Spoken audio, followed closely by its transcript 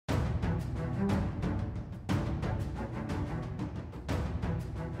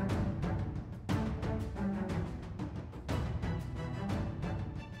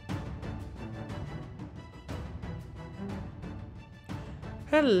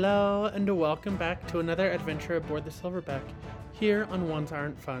Hello, and welcome back to another adventure aboard the Silverback, here on Ones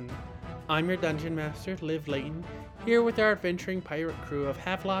Aren't Fun. I'm your Dungeon Master, Liv Layton, here with our adventuring pirate crew of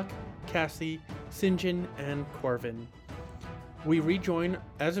Havelock, Cassie, Sinjin, and Corvin. We rejoin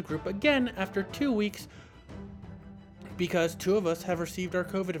as a group again after 2 weeks because 2 of us have received our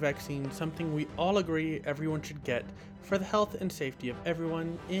COVID vaccine, something we all agree everyone should get for the health and safety of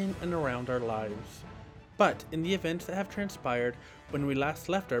everyone in and around our lives. But in the events that have transpired when we last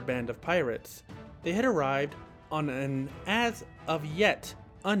left our band of pirates, they had arrived on an as of yet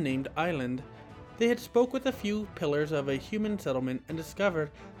unnamed island. They had spoke with a few pillars of a human settlement and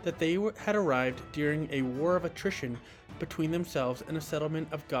discovered that they had arrived during a war of attrition between themselves and a settlement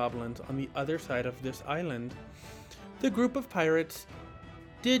of goblins on the other side of this island. The group of pirates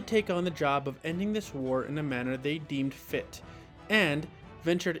did take on the job of ending this war in a manner they deemed fit, and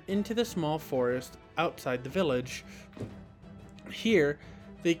ventured into the small forest outside the village. Here,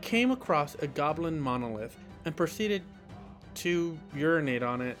 they came across a goblin monolith and proceeded to urinate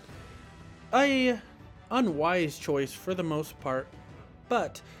on it. A unwise choice for the most part,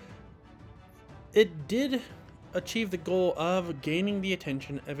 but it did achieve the goal of gaining the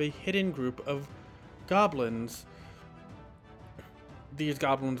attention of a hidden group of goblins. These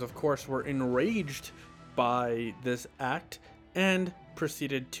goblins, of course, were enraged by this act and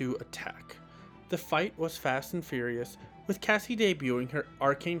proceeded to attack. The fight was fast and furious, with Cassie debuting her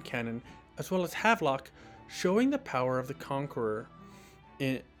arcane cannon, as well as Havelock showing the power of the Conqueror.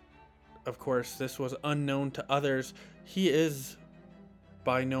 Of course, this was unknown to others. He is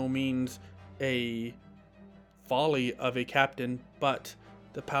by no means a folly of a captain, but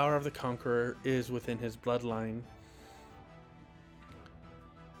the power of the Conqueror is within his bloodline.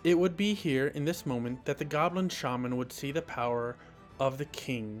 It would be here, in this moment, that the Goblin Shaman would see the power of the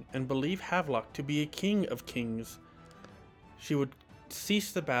king and believe Havelock to be a king of kings. She would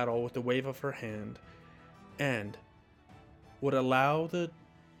cease the battle with a wave of her hand and would allow the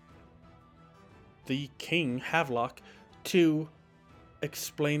king, Havelock, to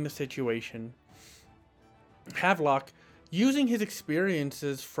explain the situation. Havelock, using his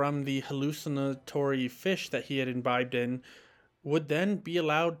experiences from the hallucinatory fish that he had imbibed in, would then be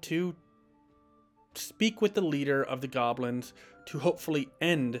allowed to speak with the leader of the goblins to hopefully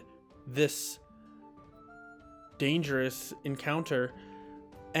end this dangerous encounter,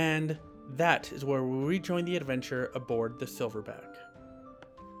 and that is where we rejoin the adventure aboard the Silverback.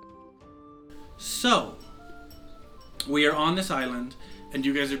 So, we are on this island, and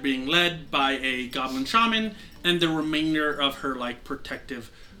you guys are being led by a goblin shaman and the remainder of her,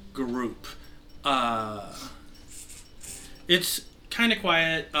 protective group. It's kind of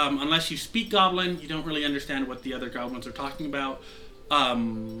quiet. Unless you speak goblin, you don't really understand what the other goblins are talking about.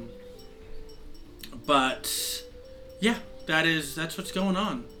 But yeah, that's what's going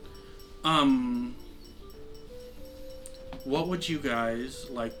on. What would you guys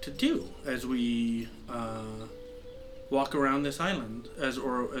like to do as we walk around this island, as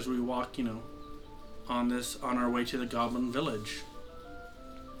we walk, on our way to the goblin village?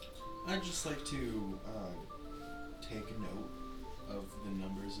 I'd just like to take a note of the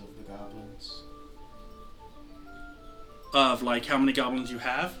numbers of the goblins. Of how many goblins you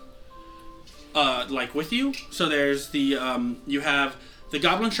have? With you? So there's the you have the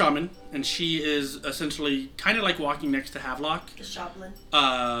goblin shaman, and she is essentially kind of like walking next to Havelock. The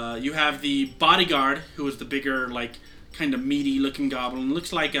Shoblin. You have the bodyguard, who is the bigger, kind of meaty looking goblin.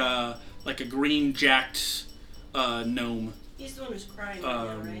 Looks like a green jacked gnome. He's the one who's crying right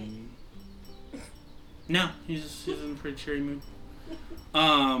now, right? No, he's in a pretty cheery mood.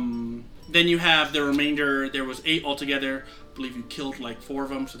 Then you have the remainder. There was 8 altogether. I believe you killed 4 of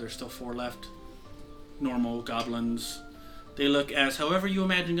them, so there's still 4 left. Normal goblins. They look as however you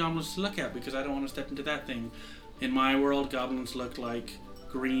imagine goblins to look at, because I don't want to step into that thing. In my world, goblins look like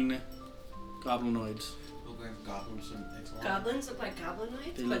green goblinoids. Look like goblins from Ixalan. Goblins look like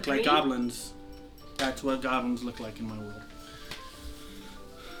goblinoids? They look like goblins. That's what goblins look like in my world.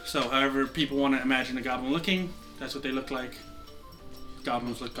 So, however people want to imagine a goblin looking, that's what they look like.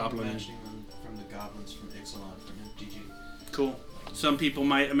 Goblins look goblin. Imagining them from the goblins from Ixalan from MTG. Cool. Some people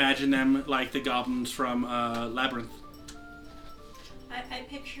might imagine them like the goblins from Labyrinth. I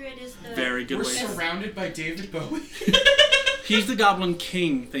picture it as the... Very good We're way. surrounded by David Bowie. He's the Goblin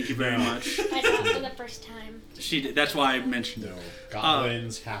King, thank you very much. I saw it for the first time. She did. That's why I mentioned it. No,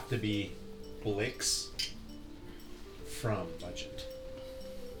 goblins have to be Blix from Legend.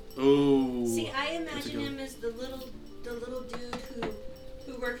 Ooh. See, I imagine him as the little dude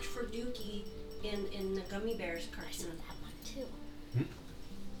who worked for Dookie in the Gummy Bears I saw cartoon. that one too.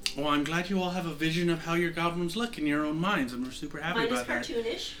 Well, I'm glad you all have a vision of how your goblins look in your own minds, and we're super happy Mine is about that.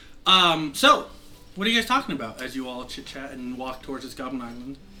 cartoonish. So, what are you guys talking about as you all chit-chat and walk towards this Goblin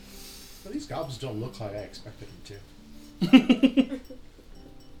Island? Well, these goblins don't look like I expected them to.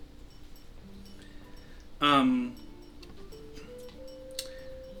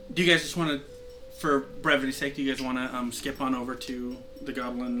 Do you guys just want to, for brevity's sake, do you guys want to skip on over to the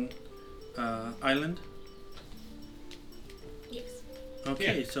Goblin Island? Yes.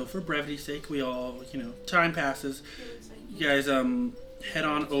 Okay, Yeah. so for brevity's sake, we all, time passes. You guys head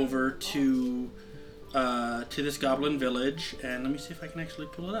on over to this Goblin village, and let me see if I can actually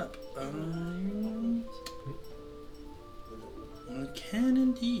pull it up. I can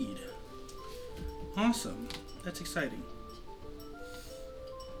indeed. Awesome. That's exciting.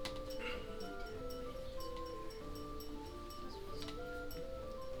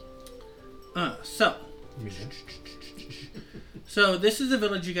 So this is the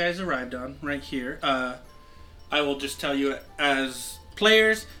village you guys arrived on, right here. I will just tell you as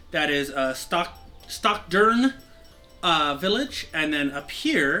players, that is Stockdurn village, and then up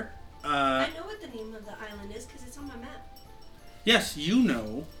here... I know what the name of the island is because it's on my map. Yes, you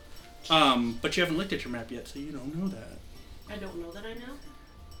know. But you haven't looked at your map yet, so you don't know that. I don't know that I know.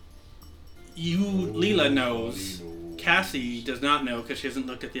 Leela knows. Cassie does not know because she hasn't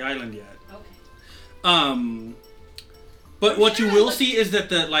looked at the island yet. Okay. But what you will see is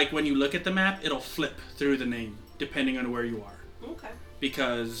that when you look at the map, it'll flip through the name depending on where you are. Okay.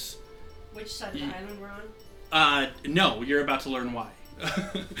 Because Which side of the island we're on? no, you're about to learn why.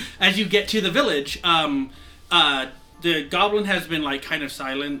 As you get to the village, the goblin has been kind of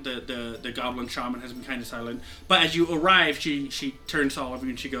silent. The goblin shaman has been kind of silent. But as you arrive, she turns to all of you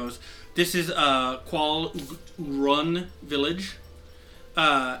and she goes, "This is Qual Run village,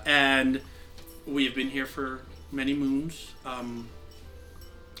 and we have been here for many moons.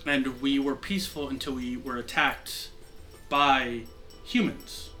 And we were peaceful until we were attacked by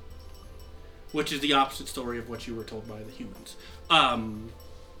humans, which is the opposite story of what you were told by the humans.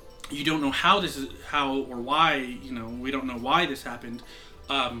 You don't know how or why, we don't know why this happened.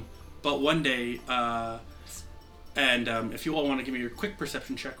 But one day, if you all want to give me your quick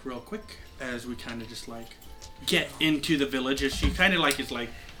perception check real quick, as we kind of just get into the village, as she kind of is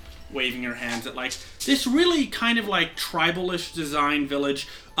waving her hands at this really kind of tribalish design village,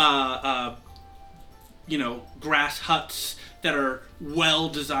 grass huts that are well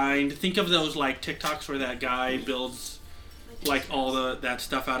designed. Think of those TikToks where that guy builds all that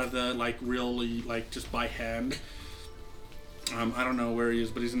stuff out of the really just by hand. I don't know where he is,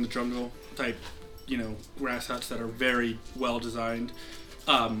 but he's in the jungle type, grass huts that are very well designed,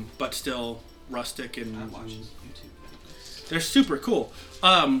 but still rustic and I watch his YouTube videos. they're super cool.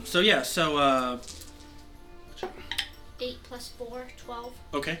 8 plus 4, 12.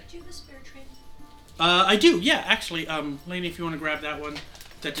 Okay. Do you have a spare tray? I do, yeah, actually. Lainey, if you want to grab that one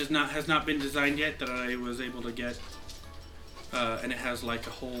that has not been designed yet, that I was able to get. And it has a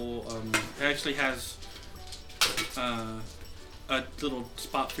whole, it actually has a little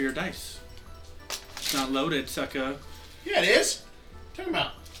spot for your dice. It's not loaded, sucker. Yeah, it is. Talk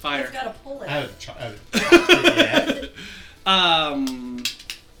about Fire. I've got to pull it. I haven't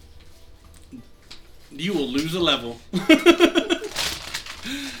You will lose a level.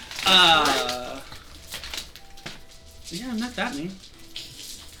 Yeah, I'm not that mean.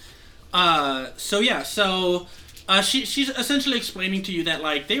 She's essentially explaining to you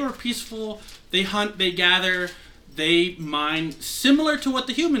that they were peaceful, they hunt, they gather, they mine, similar to what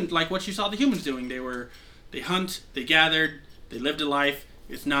the humans, what you saw the humans doing. They hunt, they gathered, they lived a life.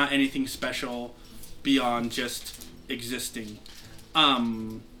 It's not anything special beyond just existing.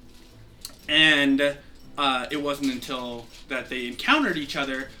 It wasn't until that they encountered each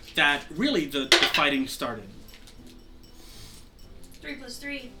other that really the fighting started. 3 plus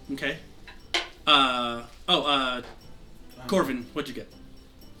 3. Okay. Corvin, what'd you get?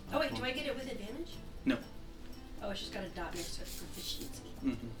 Oh wait, do I get it with advantage? No. Oh, it's just got a dot next to it for efficiency.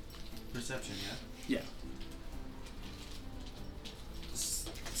 Mm-hmm. Perception, yeah? Yeah.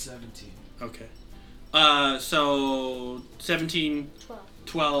 17. Okay. So 17,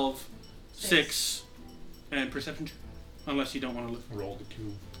 12, 6, and perception check. Unless you don't want to look. rolled a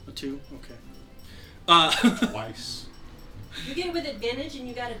 2 a 2. Okay. twice. You get it with advantage and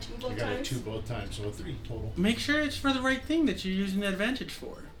you got a 2 both I got a times? 2 both times, so a 3 total. Make sure it's for the right thing that you're using the advantage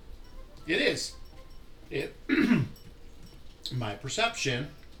for. It is. My perception.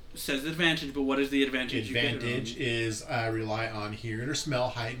 Says advantage, but what is the advantage? Advantage is I rely on hearing or smell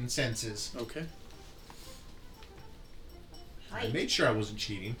heightened senses. Okay. I made sure I wasn't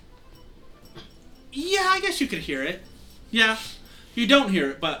cheating. Yeah, I guess you could hear it. Yeah. You don't hear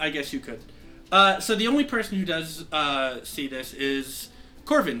it, but I guess you could. So the only person who does see this is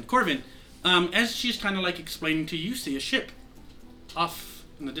Corvin. Corvin, as she's kind of like explaining to you, you see a ship off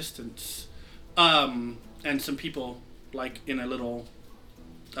in the distance, and some people like in a little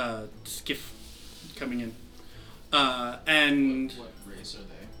skiff coming in, and What race are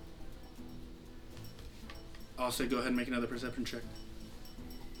they? I'll say go ahead and make another perception check.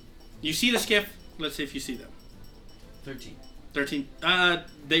 You see the skiff. Let's see if you see them. 13. 13.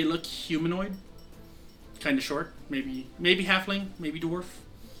 They look humanoid. Kind of short. Maybe halfling. Maybe dwarf.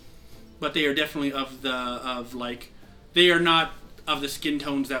 But they are definitely they are not of the skin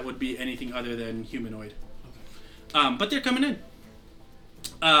tones that would be anything other than humanoid. Okay. But they're coming in.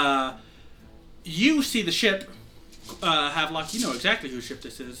 You see the ship. Havelock, you know exactly whose ship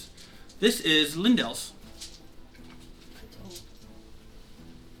this is. This is Lindell's.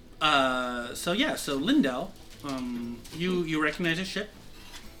 So Lindell, you recognize his ship.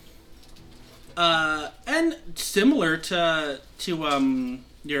 And similar to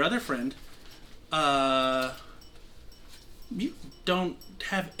your other friend, you don't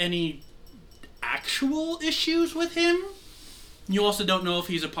have any actual issues with him. You also don't know if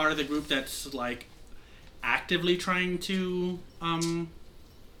he's a part of the group that's like actively trying to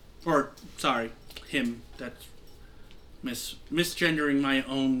him that's misgendering my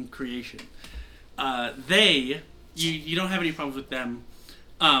own creation. You don't have any problems with them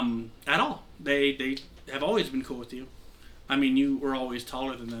at all. They have always been cool with you. I mean, you were always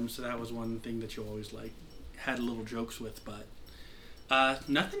taller than them, so that was one thing that you always like had little jokes with, but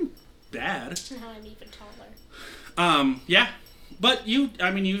nothing bad. Now I'm even taller. Yeah. But you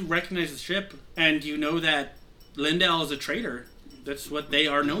recognize the ship, and you know that Lindell is a traitor. That's what they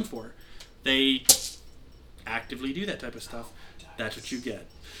are known for. They actively do that type of stuff. That's what you get.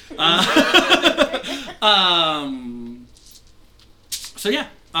 So yeah,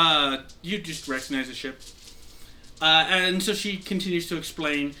 you just recognize the ship, and so she continues to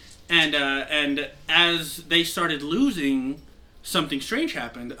explain, and as they started losing, something strange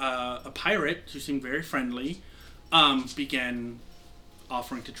happened. A pirate who seemed very friendly began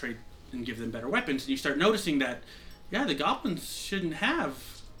offering to trade and give them better weapons, and you start noticing that, yeah, the goblins shouldn't have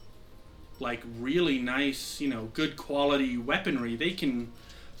like really nice, good quality weaponry. They can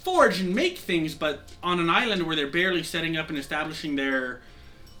forge and make things, but on an island where they're barely setting up and establishing their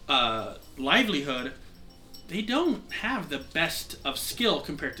livelihood, they don't have the best of skill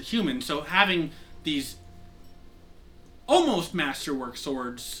compared to humans. So having these almost masterwork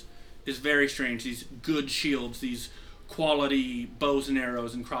swords is very strange. These good shields, these quality bows and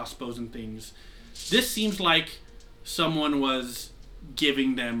arrows and crossbows and things. This seems like someone was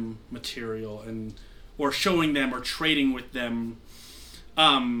giving them material or showing them or trading with them.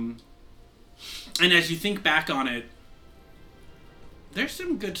 And as you think back on it, there's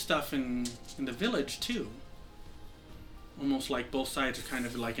some good stuff in the village too. Almost like both sides are kind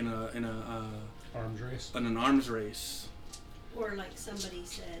of like in a Arms race. in an arms race. Or like somebody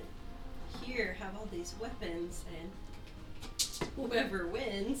said, here, have all these weapons, and whoever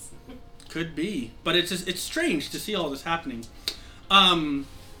wins. Could be, but it's strange to see all this happening. And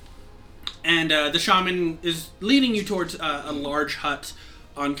the shaman is leading you towards a large hut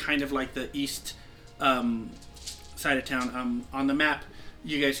on kind of like the east side of town. On the map,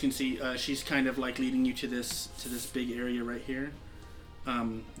 you guys can see she's kind of like leading you to this big area right here.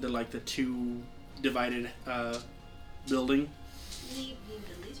 The two divided building. You need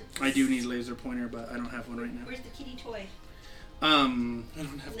the laser pointer. I do need a laser pointer, but I don't have one right now. Where's the kitty toy? I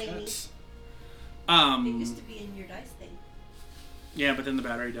don't have Lady. pets. It used to be in your dice thing. Yeah, but then the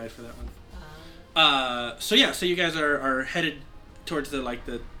battery died for that one. So you guys are headed towards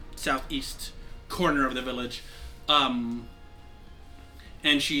the southeast corner of the village, and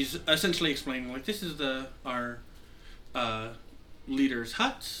she's essentially explaining like this is our leader's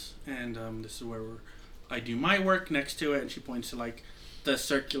hut, and this is where I do my work next to it, and she points to like the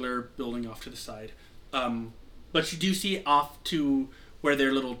circular building off to the side. But you do see off to where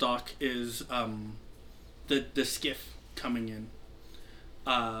their little dock is the skiff coming in.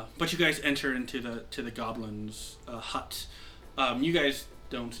 But you guys enter into the goblins' hut. You guys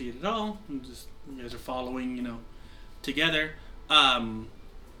don't see it at all. You guys are following, together. And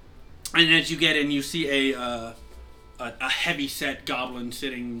as you get in, you see a heavy-set goblin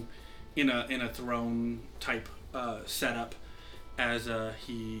sitting in a throne type setup as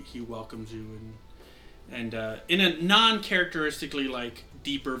he welcomes you, and in a non-characteristically like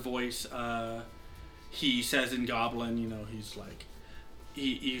deeper voice, he says in Goblin, he's like.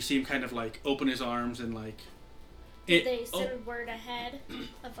 You see him kind of like open his arms and like. Did they send word ahead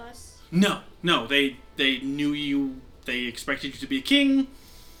of us? No, they knew you they expected you to be a king.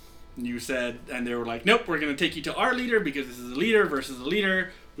 You said, and they were like, nope, we're going to take you to our leader because this is a leader versus a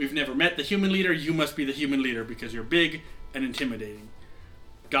leader. We've never met the human leader. You must be the human leader because you're big and intimidating.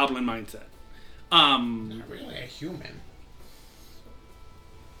 Goblin mindset. Not really a human.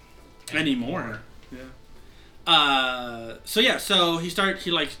 Anymore. Yeah. So he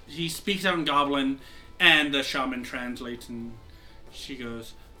speaks out in Goblin, and the shaman translates, and she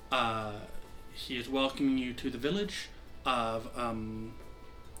goes, he is welcoming you to the village of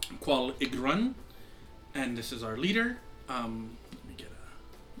Qual Igrun, and this is our leader. Let me get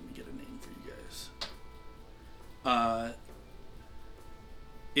a name for you guys.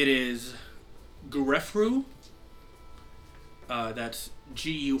 It is Gurefru. That's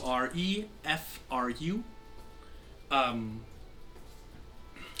Gurefru.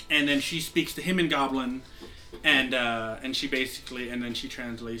 And then she speaks to him in Goblin, and she basically, and then she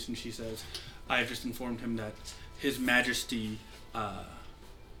translates and she says, I have just informed him that His Majesty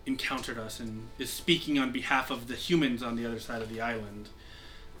encountered us and is speaking on behalf of the humans on the other side of the island.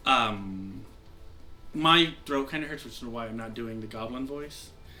 My throat kind of hurts, which is why I'm not doing the Goblin voice.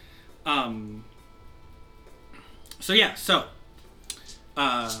 Do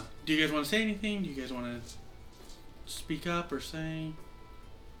you guys want to say anything? Do you guys want to speak up or say?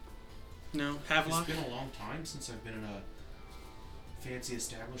 No? Havelock? It's been a long time since I've been in a fancy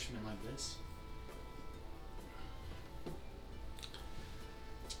establishment like this.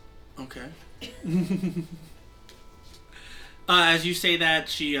 Okay. As you say that,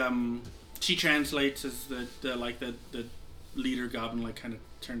 she translates as the leader goblin kind of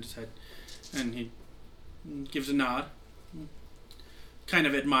turns his head, and he gives a nod, kind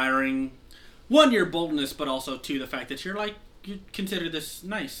of admiring one, your boldness, but also two, the fact that you consider this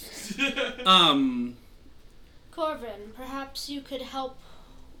nice. Corvin, perhaps you could help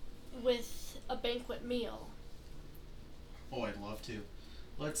with a banquet meal. Oh, I'd love to.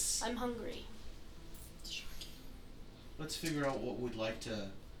 I'm hungry. Let's figure out what we'd like to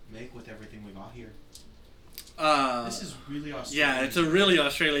make with everything we got here. This is really Australian. Yeah, it's a really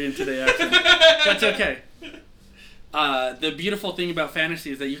Australian today accent. That's okay. The beautiful thing about fantasy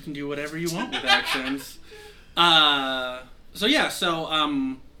is that you can do whatever you want with accents. A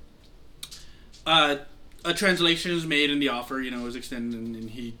translation is made and the offer, is extended, and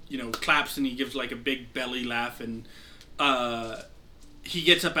he, claps and he gives like a big belly laugh, and he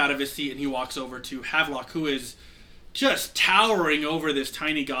gets up out of his seat and he walks over to Havelock, who is just towering over this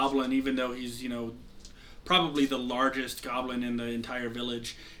tiny goblin, even though he's, probably the largest goblin in the entire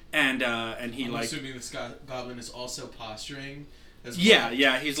village. And he I'm like assuming this goblin is also posturing as well.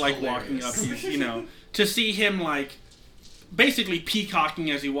 Yeah, he's like walking up. He's, to see him like basically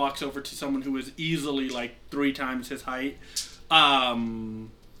peacocking as he walks over to someone who is easily like 3 times his height, and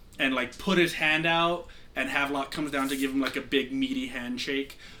like put his hand out, and Havelock comes down to give him like a big meaty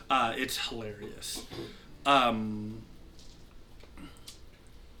handshake. It's hilarious. And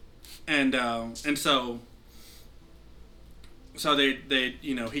so they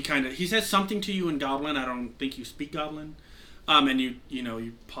he says something to you in Goblin. I don't think you speak Goblin. And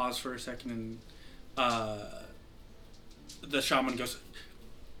you pause for a second, and the shaman goes,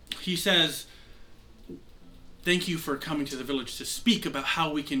 he says, thank you for coming to the village to speak about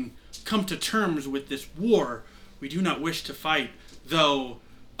how we can come to terms with this war. We do not wish to fight, though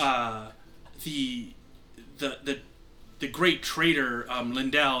the great trader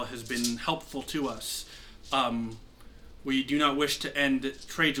Lindell has been helpful to us. We do not wish to end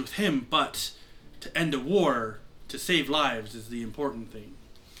trades with him, but to end a war, to save lives, is the important thing.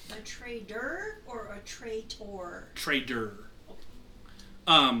 A trader or a traitor? Trader.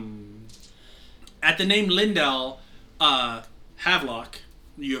 At the name Lindell, Havelock,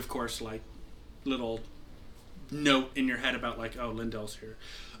 you of course like little note in your head about like, oh, Lindell's here.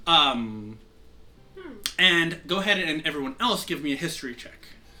 And go ahead and everyone else give me a history check.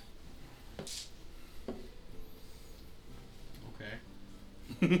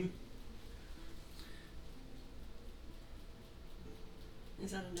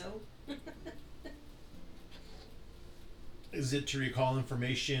 Is that a no? Is it to recall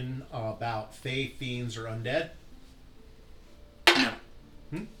information about fae, fiends, or undead? No.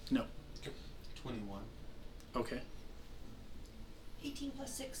 No. 21. Okay. 18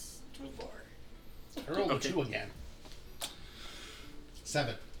 plus 6, 24. I rolled a 2 again.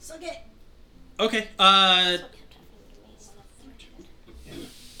 7. Suck it. Okay.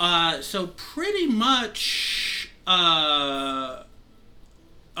 So pretty much,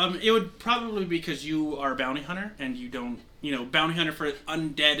 it would probably be because you are a bounty hunter and you don't, bounty hunter for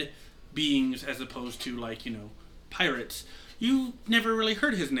undead beings as opposed to like, pirates. You never really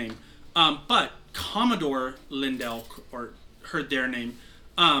heard his name. But Commodore Lindell, or heard their name,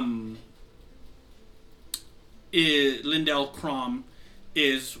 Lindell Crom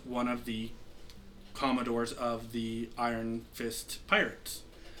is one of the Commodores of the Iron Fist Pirates.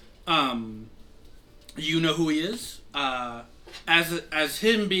 You know who he is. As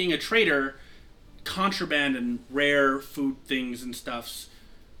him being a trader, contraband and rare food things and stuffs.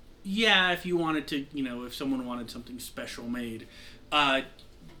 Yeah, if you wanted to, if someone wanted something special made,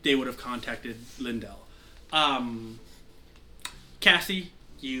 they would have contacted Lindell. Cassie,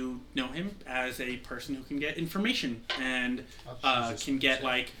 you know him as a person who can get information and can get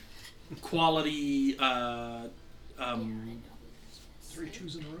like quality 3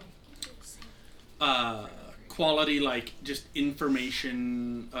 chews in a row. Quality like just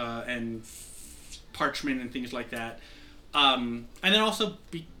information and parchment and things like that. And then also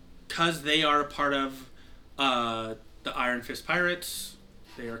because they are a part of the Iron Fist Pirates,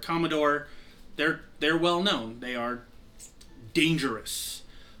 they are Commodore. They're well known. They are dangerous.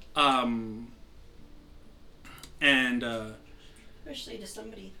 Especially to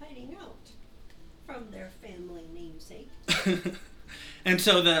somebody hiding out from their family namesake. And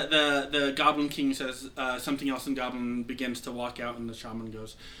so the Goblin King says something else, and Goblin begins to walk out, and the shaman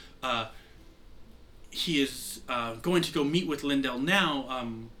goes, he is going to go meet with Lindell now,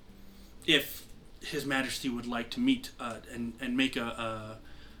 if His Majesty would like to meet and make an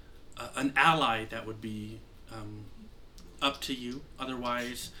ally. That would be up to you.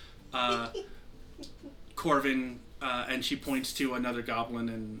 Otherwise, Corvin, and she points to another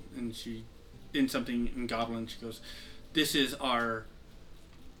goblin, and she, in something in Goblin, she goes, "This is our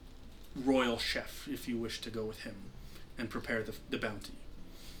royal chef, if you wish to go with him and prepare the bounty."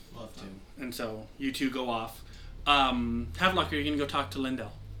 Love to. And so you two go off. Havelock, are you going to go talk to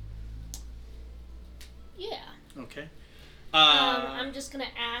Lindell? Yeah. Okay. I'm just gonna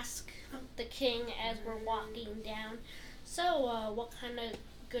ask the king as we're walking down. So, what kind of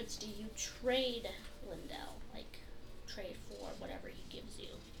goods do you trade, Lindell? Like, trade for whatever he gives you.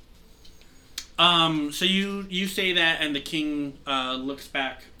 So you say that, and the king looks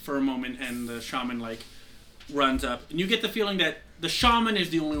back for a moment, and the shaman runs up, and you get the feeling that the shaman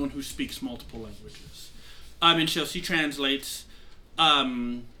is the only one who speaks multiple languages. And so she translates,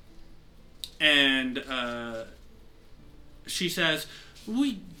 and she says,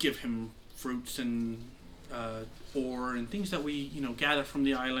 "We give him fruits and ore and things that we gather from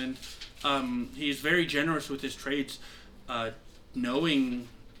the island. He is very generous with his trades, knowing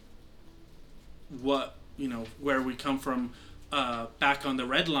what where we come from. Back on the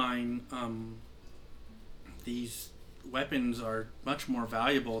Red Line, these weapons are much more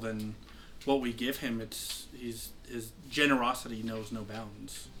valuable than what we give him. His generosity knows no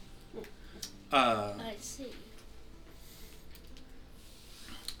bounds." I see.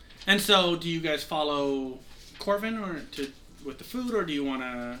 And so, do you guys follow Corvin with the food, or do you want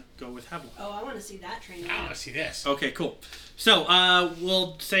to go with Havelock? Oh, I want to see that training. I want to see this. Okay, cool. So,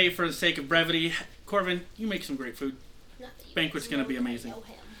 we'll say for the sake of brevity, Corvin, you make some great food. Not that you Banquet's guys gonna know be that I amazing. know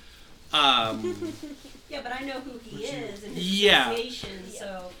him. Yeah, but I know who he is and his Yeah. association,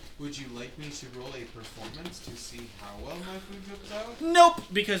 so... Would you like me to roll a performance to see how well my food cooks out? Nope,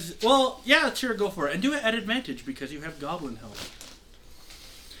 because, well, yeah, sure, go for it. And do it at advantage, because you have goblin help.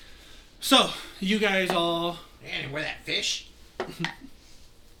 So, you guys all... Man, where that fish?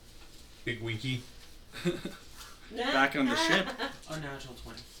 Big Winky. back on the ship. A natural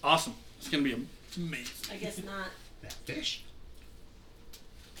 20. Awesome. It's going to be amazing. I guess not. That fish?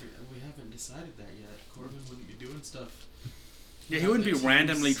 We haven't decided that yet. Corbin wouldn't be doing stuff. Yeah, he wouldn't be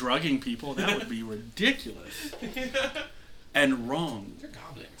randomly drugging people. That would be ridiculous. And wrong. They're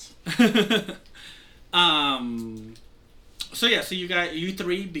goblins. So yeah, so you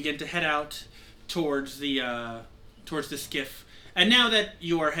three begin to head out towards the skiff, and now that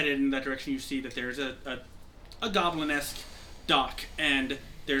you are headed in that direction, you see that there's a goblin-esque dock, and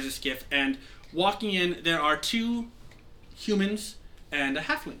there's a skiff, and walking in there are two humans and a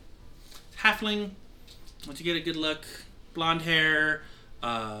halfling. Halfling, once you get a good look, blonde hair,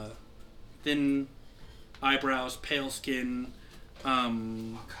 thin eyebrows, pale skin. What color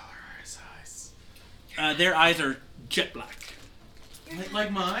are his eyes? Their eyes are jet black.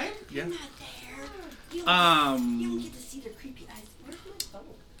 Like mine? Yeah. You're not there. You don't get to see their creepy eyes. Where's my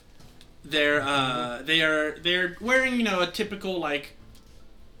phone? They're wearing a typical like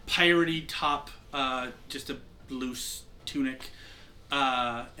piratey top, just a loose tunic,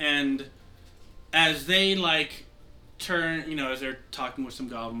 and as they turn, as they're talking with some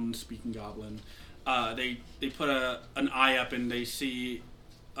goblins, speaking goblin, they put an eye up and they see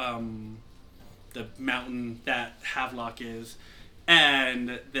the mountain that Havelock is.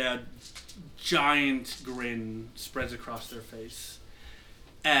 and the giant grin spreads across their face.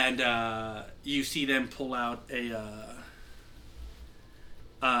 And you see them pull out a...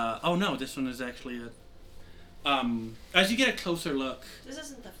 oh no, this one is actually a... as you get a closer look... This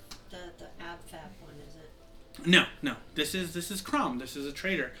isn't the ab-fab one, is it? No. This is Crom. This is a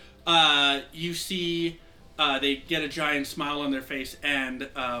trader. You see they get a giant smile on their face, and...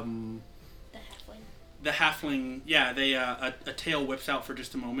 the halfling, yeah, they a tail whips out for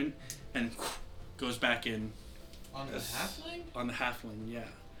just a moment and goes back in. On the halfling? On the halfling, yeah.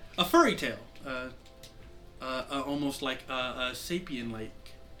 A furry tail. Almost like a sapien-like,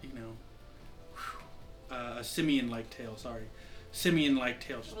 a simian-like tail, sorry. Simian-like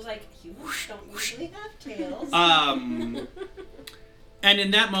tail. It was like, humans don't usually have tails. And in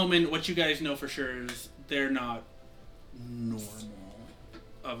that moment, what you guys know for sure is they're not normal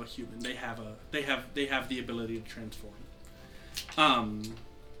of a human. They have the ability to transform.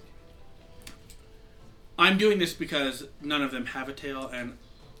 I'm doing this because none of them have a tail, and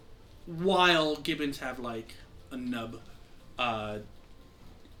while gibbons have like a nub,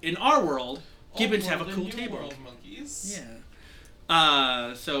 in our world, gibbons have a cool table. World monkeys.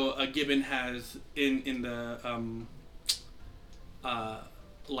 Yeah. So a gibbon has in the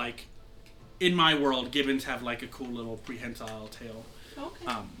like in my world, gibbons have like a cool little prehensile tail. Okay.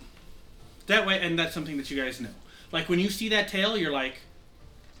 That way, and that's something that you guys know. Like when you see that tail, you're like,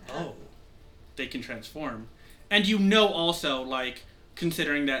 oh, they can transform, and you know also like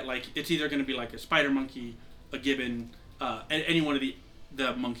considering that like it's either going to be like a spider monkey, a gibbon, any one of the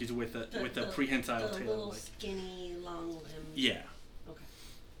monkeys with a prehensile the tail. Little like, skinny, long limbs. yeah. Okay.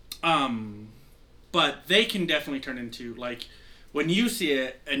 But they can definitely turn into like when you see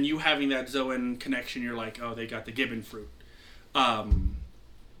it and you having that Zoan connection, you're like, oh, they got the gibbon fruit. And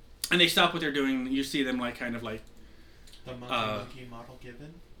they stop what they're doing. You see them like kind of like the monkey model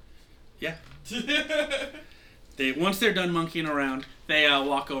gibbon. Yeah. Once they're done monkeying around, they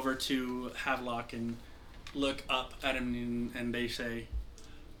walk over to Havelock and look up at him and they say,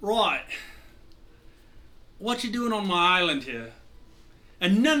 "Right, what you doing on my island here?"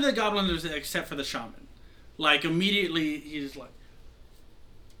 And none of the goblins except for the shaman. Like immediately he's like,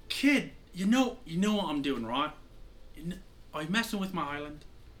 "Kid, you know what I'm doing, right? Are you messing with my island?"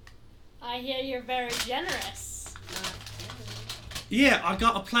 I hear you're very generous. Yeah, I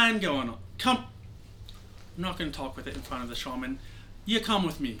got a plan going on. Come. I'm not going to talk with it in front of the shaman. You come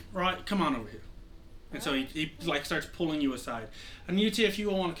with me, right? Come on over here. And so he like starts pulling you aside. And you two, if you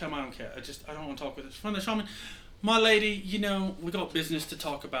want to come, I don't care. I don't want to talk with it in front of the shaman. My lady, we got business to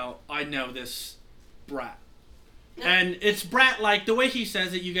talk about. I know this brat. And it's brat, like, the way he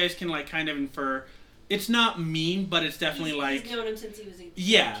says it, you guys can, like, kind of infer. It's not mean, but it's definitely like... He's known him since he was a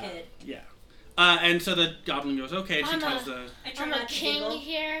kid. Yeah. And so the goblin goes, okay, and she tells the... I'm a king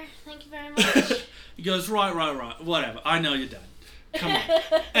here. Thank you very much. He goes, right, whatever. I know you're done. Come on.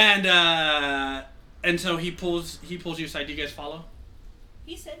 And so he pulls you aside. Do you guys follow?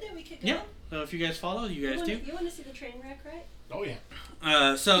 He said that we could go. Yeah. So if you guys follow, you guys do. You want to see the train wreck, right? Oh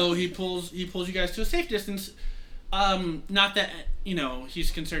yeah. So he pulls you guys to a safe distance. Not that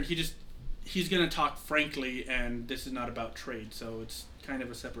he's concerned. He's gonna talk frankly, and this is not about trade, so it's kind of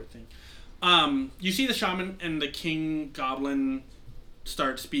a separate thing. You see the shaman and the king goblin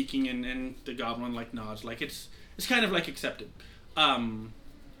start speaking, and the goblin like nods, like it's kind of like accepted. And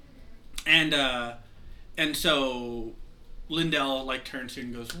so Lindell like turns to you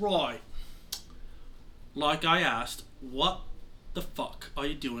and goes, right, like I asked, what the fuck are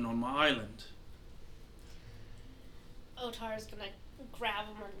you doing on my island? Otar's gonna grab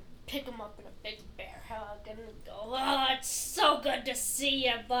him and pick him up in a big bear hug and go, "Oh, it's so good to see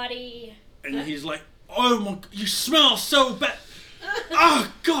you, buddy." And he's like, "Oh my, you smell so bad.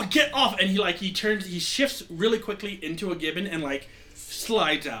 Oh God, get off!" And he shifts really quickly into a gibbon and like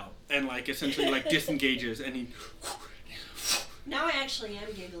slides out and like essentially like disengages, and he. Now I actually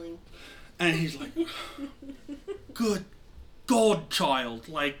am giggling. And he's like, "Good God, child!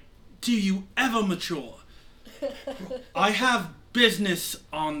 Like, do you ever mature? I have business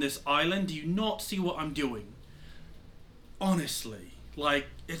on this island. Do you not see what I'm doing? Honestly, like,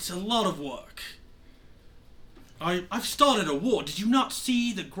 it's a lot of work. I've started a war. Did you not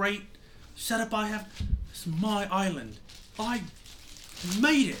see the great setup I have? It's my island. I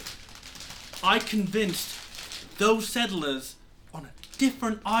made it. I convinced those settlers on a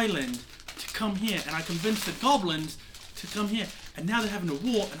different island to come here, and I convinced the goblins to come here, and now they're having a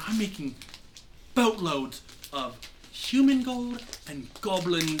war, and I'm making boatloads of human gold and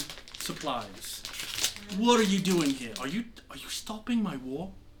goblin supplies. What are you doing here? Are you stopping my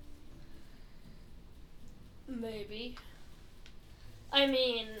war?" Maybe. I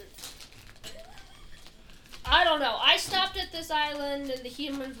mean, I don't know. I stopped at this island and the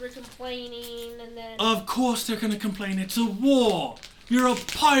humans were complaining, and then Of course they're gonna complain. It's a war. You're a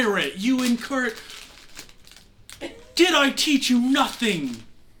pirate. You incur. Did I teach you nothing?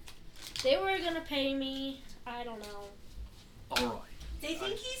 they were gonna pay me. I don't know. All right. They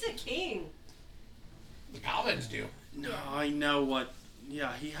think he's a king. The goblins do. No, I know what.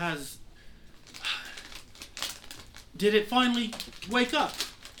 Yeah, he has. Did it finally wake up?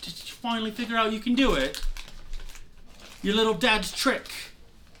 Did you finally figure out you can do it? Your little dad's trick.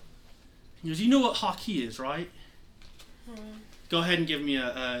 He goes, you know what hockey is, right? Go ahead and give me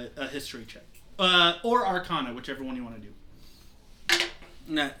a history check. Or Arcana, whichever one you want to do.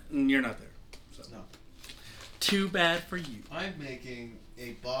 Nah, you're not there. So. No. Too bad for you. I'm making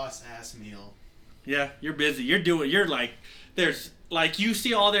a boss-ass meal. Yeah, you're busy. You're like, there's, like, you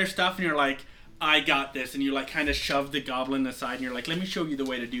see all their stuff and you're like, I got this. And you, like, kind of shove the goblin aside and you're like, let me show you the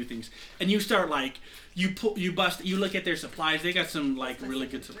way to do things. And you start, like, you look at their supplies. They got some, like, really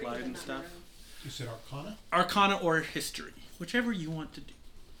good supplies and stuff. You said Arcana? Arcana or history, whichever you want to do.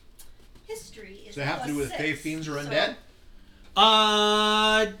 History is Does it have to do with +6, fey fiends or so undead?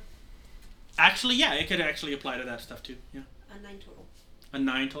 Actually, yeah, it could actually apply to that stuff too. Yeah. A 9 total. A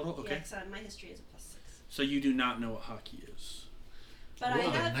 9 total? Okay. Yeah, 'cause my history is a +6. So you do not know what hockey is. But Well,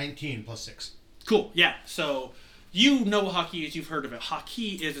 I have 19 plus 6. Cool, yeah. So you know what hockey is, you've heard of it.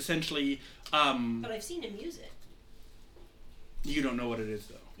 Hockey is essentially, But I've seen him use it. you don't know what it is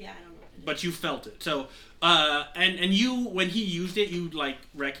though. Yeah, I don't know what it is. But you felt it. So, and you, when he used it, you, like,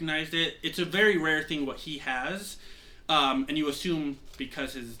 recognized it. It's a very rare thing what he has. And you assume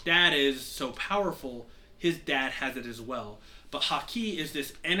because his dad is so powerful, his dad has it as well. But Haki is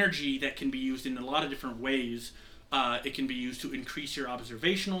this energy that can be used in a lot of different ways. It can be used to increase your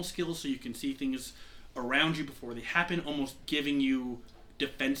observational skills so you can see things around you before they happen, almost giving you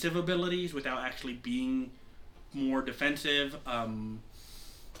defensive abilities without actually being more defensive.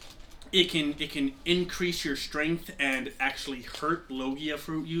 It can increase your strength and actually hurt Logia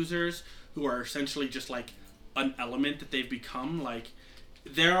fruit users who are essentially just like an element that they've become. Like,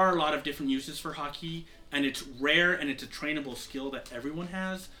 there are a lot of different uses for Haki, and it's rare and it's a trainable skill that everyone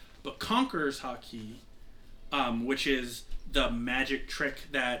has. But Conqueror's Haki, which is the magic trick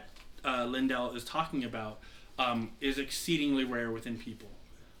that Lindell is talking about, is exceedingly rare within people.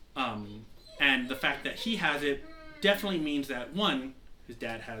 And the fact that he has it definitely means that, one, his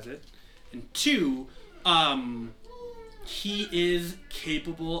dad has it, and two, he is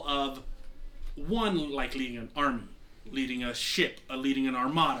capable of, one, like leading an army, leading a ship, leading an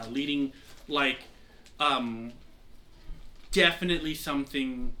armada, leading, like, definitely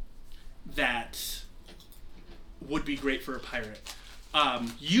something that would be great for a pirate.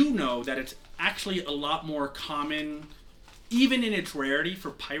 You know that it's actually a lot more common, even in its rarity,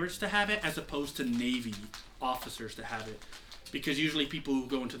 for pirates to have it as opposed to Navy officers to have it. Because usually people who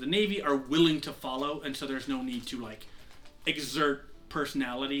go into the Navy are willing to follow, and so there's no need to, like, exert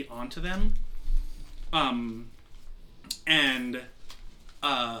personality onto them.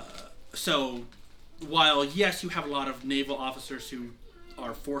 So while, yes, you have a lot of naval officers who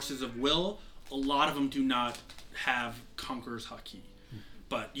are forces of will, a lot of them do not have Conqueror's Haki.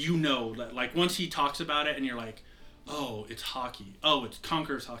 But you know that, like, once he talks about it and you're like, oh, it's Haki. Oh, it's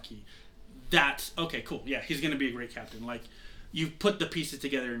Conqueror's Haki. That's, okay, cool. Yeah, he's going to be a great captain. Like, you put the pieces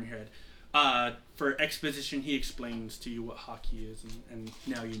together in your head. For exposition, he explains to you what Haki is, and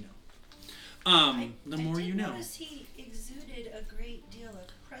now you know. The more you know. I notice he exuded a great deal of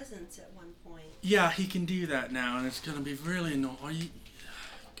presence at one point. Yeah, he can do that now, and it's going to be really annoying.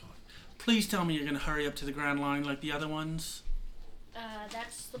 God. Please tell me you're going to hurry up to the Grand Line like the other ones.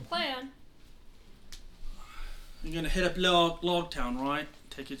 That's the plan. You're going to hit up Logtown, right?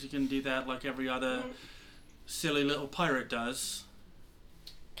 Take it you can do that like every other silly little pirate does.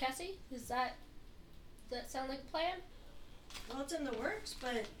 Cassie, does that sound like a plan? Well, it's in the works,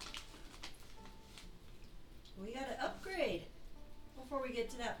 but we gotta upgrade before we get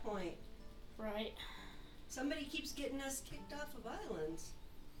to that point. Right. Somebody keeps getting us kicked off of islands.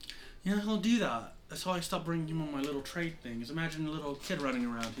 Yeah, he'll do that. That's why I stopped bringing him on my little trade things. Imagine a little kid running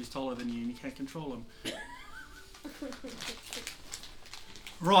around. He's taller than you and you can't control him.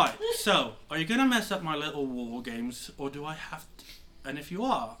 Right, so, are you going to mess up my little war games, or do I have to? And if you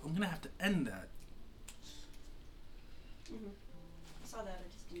are, I'm going to have to end that. I saw that, I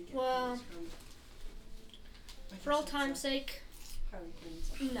just didn't get Well, it from... For old time's sake, Harley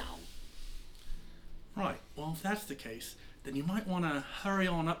Quinn's. no. Right, well, if that's the case, then you might want to hurry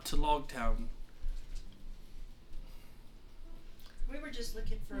on up to Logtown. We were just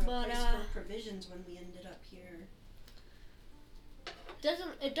looking for a But, place for provisions when we ended up here.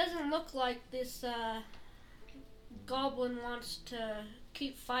 It doesn't look like this goblin wants to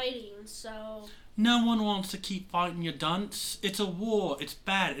keep fighting, so No one wants to keep fighting, you dunce. It's a war. It's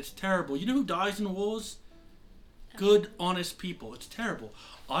bad. It's terrible. You know who dies in wars? Good, honest people. It's terrible.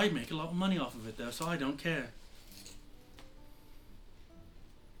 I make a lot of money off of it, though, so I don't care.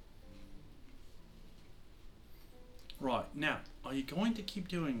 Right, now, are you going to keep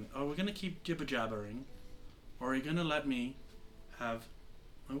doing... Are we going to keep jibber-jabbering? Or are you going to let me have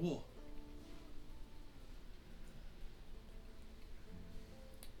my war?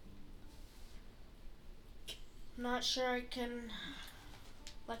 not sure I can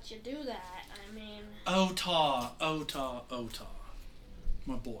let you do that. I mean, Otar, Otar, Otar.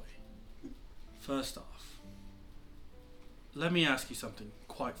 My boy. First off, let me ask you something,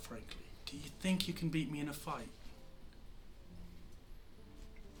 quite frankly. Do you think you can beat me in a fight?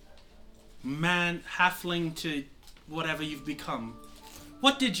 Man, halfling to whatever you've become.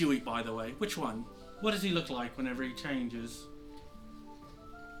 What did you eat, by the way? Which one? What does he look like whenever he changes?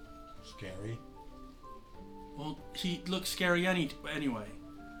 Scary. Well, he looks scary anyway.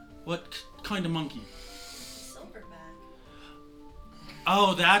 What kind of monkey? Silverback.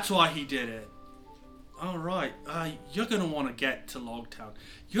 Oh, that's why he did it. All right. You're gonna want to get to Logtown.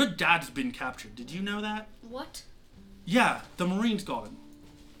 Your dad's been captured. Did you know that? what? Yeah, the Marines got him.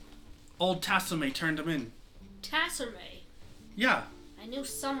 Old Tassame turned him in. Tassermay. Yeah. I knew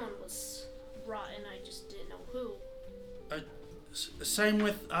someone was rotten, I just didn't know who. Same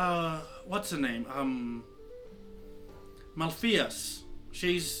with what's her name? Malpheus.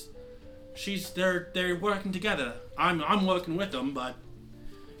 They're working together. I'm working with them, but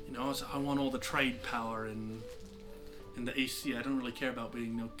you know, I want all the trade power in the AC. I don't really care about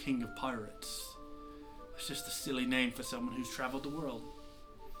being no king of pirates. It's just a silly name for someone who's traveled the world.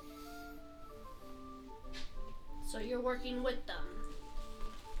 So you're working with them.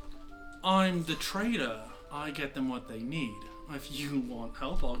 I'm the trader. I get them what they need. If you want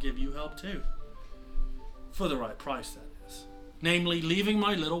help, I'll give you help too. For the right price, that is. Namely, leaving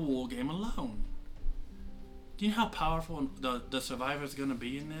my little war game alone. Do you know how powerful the survivors are going to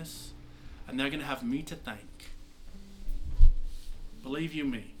be in this? And they're going to have me to thank. Believe you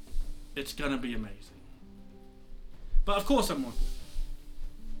me, it's going to be amazing. But of course I'm working.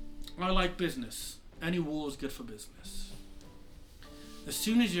 I like business. Any war is good for business. As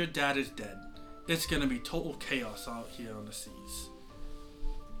soon as your dad is dead, it's going to be total chaos out here on the seas.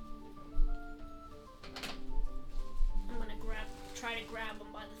 I'm gonna try to grab him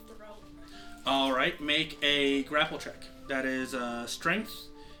by the throat. Alright, make a grapple check. That is strength.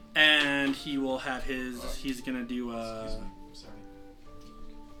 And he will have he's going to do Excuse me. Sorry.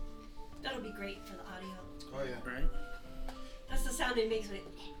 That'll be great for the audio. Oh yeah. right? That's the sound it makes when it...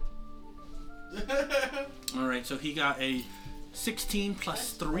 Alright, so he got a 16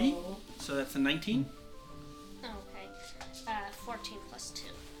 plus 3. Oh. So that's a 19. Okay. 14 plus 2.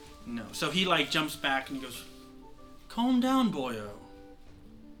 No. So he like jumps back and he goes, "Calm down, boyo.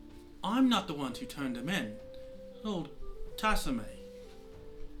 I'm not the one who turned him in. Old Tassame.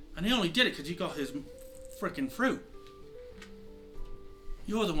 And he only did it because he got his frickin' fruit.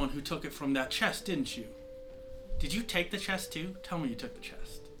 You're the one who took it from that chest, didn't you? Did you take the chest too? Tell me you took the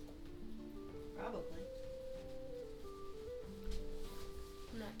chest." Probably.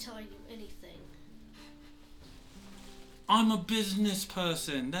 I'm not telling you anything. I'm a business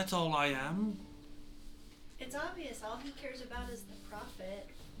person. That's all I am. It's obvious. All he cares about is the profit.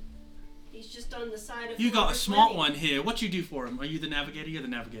 He's just on the side of... You got a whoever's smart winning. one here. What you do for him? Are you the navigator? You're the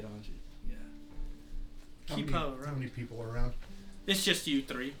navigator, aren't you? Yeah. Keep How her around. many people are around? It's just you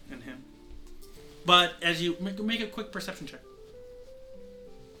three and him. But as you make a quick perception check.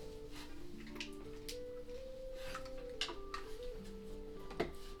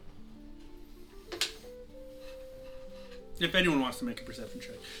 If anyone wants to make a perception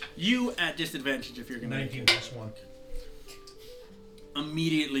check. You at disadvantage if you're going to 19 plus 1.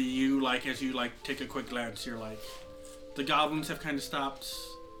 Immediately you, like, as you, like, take a quick glance, you're like, the goblins have kind of stopped.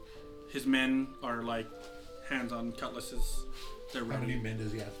 His men are, like, hands on cutlasses. They're How many ready. men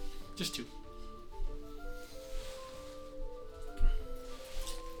does he have? Just 2.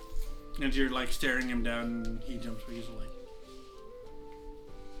 As you're, like, staring him down, he jumps for you, he's like,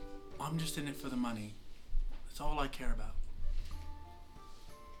 I'm just in it for the money. That's all I care about.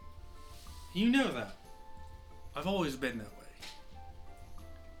 You know that. I've always been that way.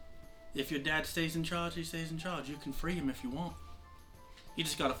 If your dad stays in charge, he stays in charge. You can free him if you want. You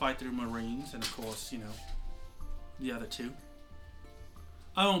just gotta fight through Marines and, of course, you know, the other 2.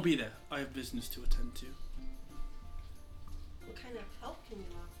 I won't be there. I have business to attend to. What kind of help can you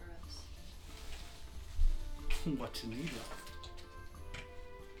offer us? What you need, love.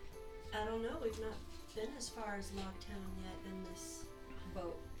 I don't know. We've not been as far as Locktown yet in this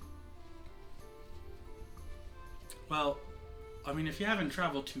boat. Well, I mean, if you haven't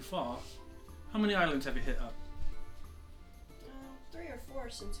traveled too far, how many islands have you hit up? 3 or 4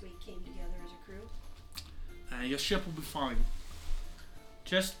 since we came together as a crew. Your ship will be fine.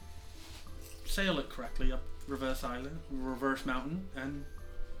 Just sail it correctly up Reverse Mountain, and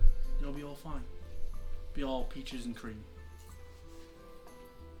you'll be all fine. Be all peaches and cream.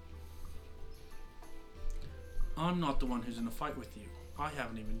 I'm not the one who's in a fight with you. I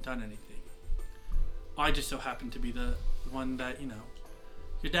haven't even done anything. I just so happen to be the one that,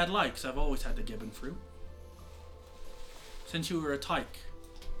 your dad likes. I've always had the gibbon fruit. Since you were a tyke.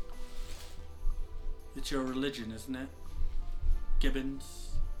 It's your religion, isn't it?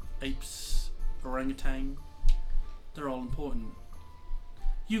 Gibbons, apes, orangutan. They're all important.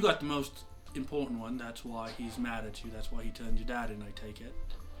 You got the most important one. That's why he's mad at you. That's why he turned your dad in, I take it.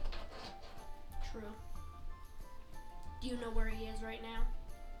 True. Do you know where he is right now?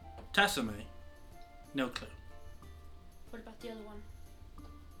 Tessame? No clue. What about the other one?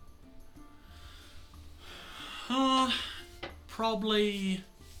 Probably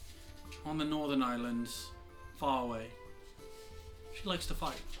on the northern islands, far away. She likes to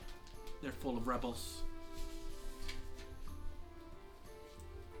fight. They're full of rebels.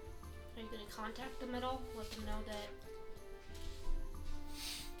 Are you going to contact them at all? Let them know that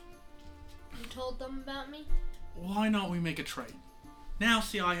you told them about me? Why not we make a trade? Now,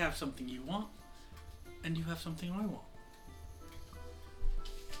 see, I have something you want, and you have something I want.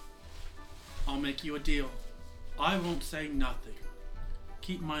 I'll make you a deal. I won't say nothing.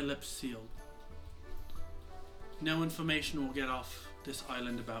 Keep my lips sealed. No information will get off this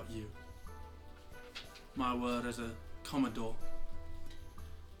island about you. My word as a commodore.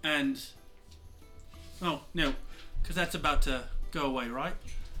 And... oh, no, because that's about to go away, right?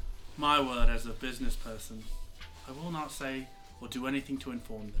 My word as a business person. I will not say or do anything to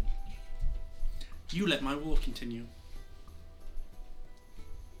inform them. You let my war continue.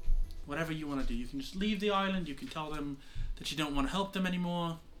 Whatever you want to do, you can just leave the island, you can tell them that you don't want to help them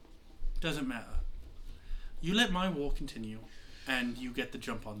anymore. Doesn't matter. You let my war continue, and you get the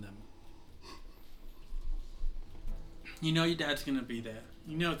jump on them. You know your dad's going to be there.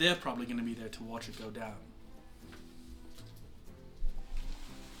 You know they're probably going to be there to watch it go down.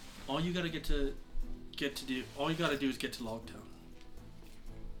 All you gotta do is get to Logtown.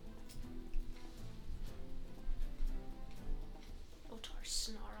 Otar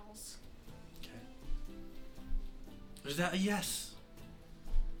snarls. Okay. Is that a yes?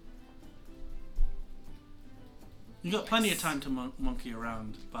 You got plenty of time to monkey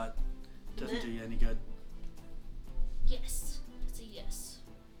around, but it doesn't do you any good. Yes, it's a yes.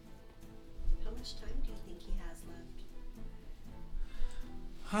 How much time do you think he has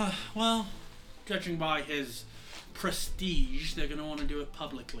left? Well, judging by his prestige, they're going to want to do it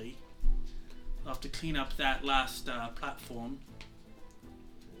publicly. They'll have to clean up that last platform.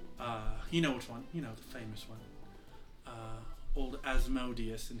 You know which one. You know, the famous one. Old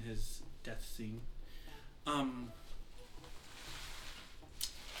Asmodeus in his death scene.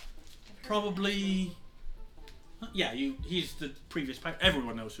 Probably... yeah, he's the previous pirate.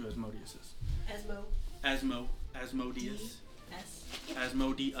 Everyone knows who Asmodeus is. Asmodeus. S.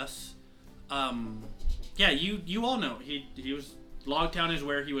 Asmodeus. Yeah, you all know. He was... Logtown is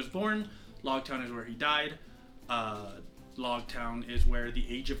where he was born. Logtown is where he died. Logtown is where the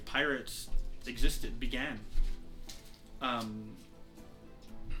Age of Pirates began. No,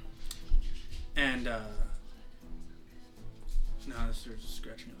 there's a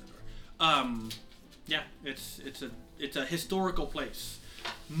scratching on the door. Yeah, it's a historical place.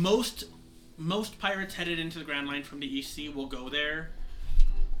 Most pirates headed into the Grand Line from the EC will go there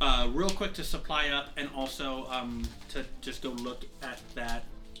real quick to supply up, and also to just go look at that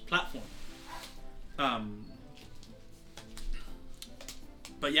platform.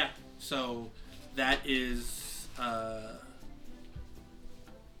 But yeah, so that is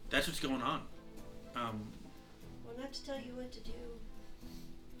that's what's going on. Well, not to tell you what to do,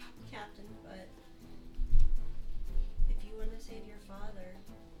 Captain, but if you want to save your father,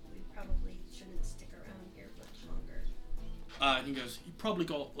 we probably shouldn't stick around here much longer. He goes, you probably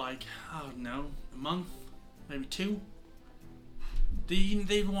got like, I don't know, a month, maybe 2.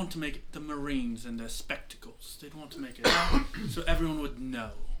 They want to make it the Marines and their spectacles. They'd want to make it so everyone would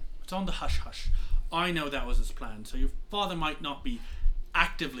know. It's on the hush-hush. I know that was his plan. So your father might not be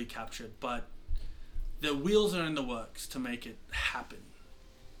actively captured, but the wheels are in the works to make it happen.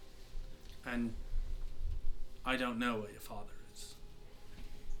 And I don't know where your father is.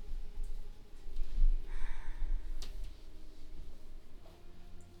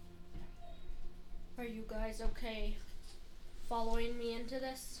 you guys okay following me into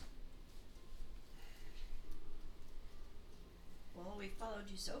this? Well, we followed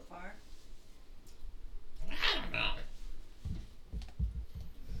you so far. I don't know.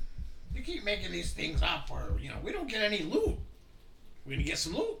 You keep making these things up where, we don't get any loot. We're gonna get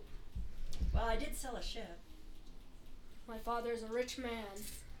some loot. Well, I did sell a ship. My father's a rich man.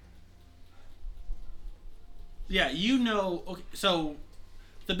 Yeah, okay, so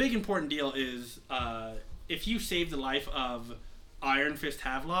the big important deal is if you save the life of Iron Fist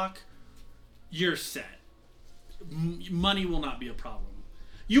Havelock, you're set. Money will not be a problem.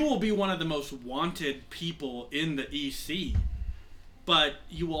 You will be one of the most wanted people in the EC, but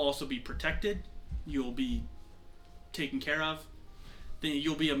you will also be protected. You will be taken care of. Then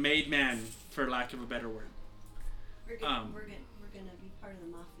you'll be a made man, for lack of a better word. We're gonna be part of the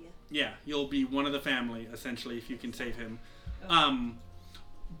mafia. Yeah, you'll be one of the family, essentially, if you can save him. Okay.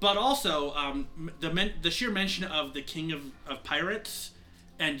 But also, the sheer mention of the king of pirates,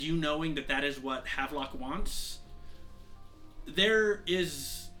 and you knowing that is what Havelock wants, there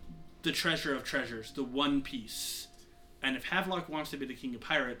is the treasure of treasures, the One Piece. And if Havelock wants to be the king of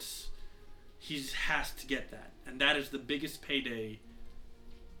pirates, he has to get that. And that is the biggest payday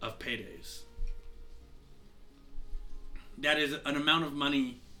of paydays. That is an amount of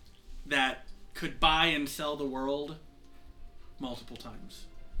money that could buy and sell the world multiple times.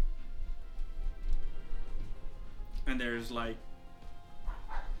 And there's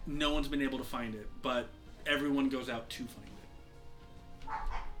no one's been able to find it, but everyone goes out to find it.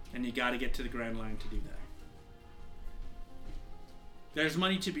 And you gotta get to the Grand Line to do that. There's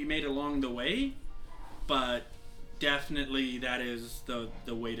money to be made along the way, but definitely that is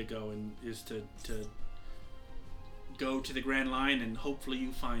the way to go, and is to go to the Grand Line and hopefully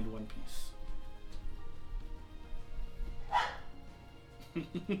you find One Piece.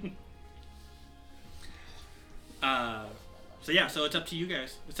 So it's up to you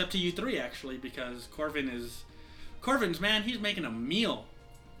guys. It's up to you three, actually, because Corvin's, man, he's making a meal.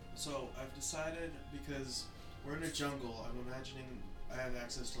 So I've decided, because we're in a jungle, I'm imagining I have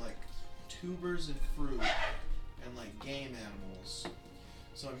access to tubers and fruit and game animals.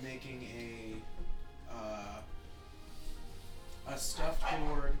 So I'm making a stuffed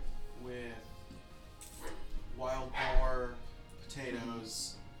gourd with wild boar,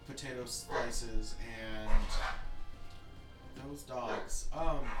 potatoes, potato slices, and those dogs.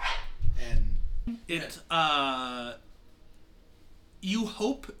 You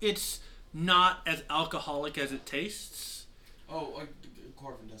hope it's not as alcoholic as it tastes. Oh,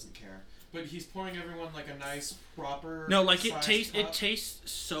 Corvin doesn't care. But he's pouring everyone a nice proper. No, it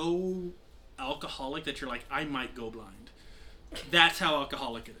tastes so alcoholic that you're like, I might go blind. That's how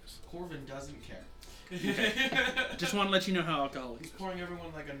alcoholic it is. Corvin doesn't care. Just want to let you know how alcoholic. He's pouring everyone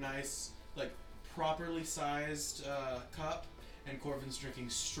a nice, properly sized cup, and Corvin's drinking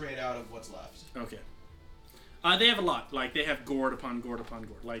straight out of what's left. Okay. They have a lot. They have gourd upon gourd upon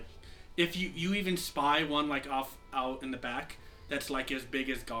gourd. If you even spy one off out in the back that's as big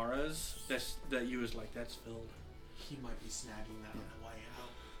as Gara's, that you was that's filled. He might be snagging that on the way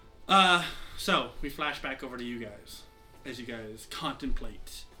out. So we flash back over to you guys as you guys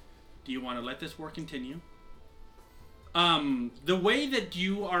contemplate. Do you want to let this war continue? The way that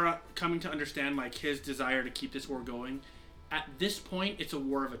you are coming to understand his desire to keep this war going, at this point it's a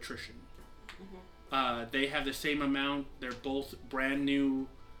war of attrition. They have the same amount. They're both brand new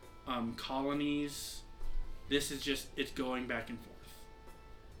colonies. This is just, it's going back and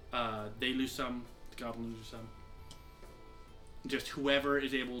forth. They lose some, the goblins lose some. Just whoever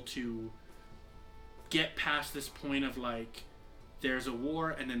is able to get past this point of there's a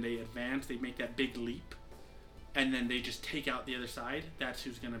war, and then they advance, they make that big leap, and then they just take out the other side. That's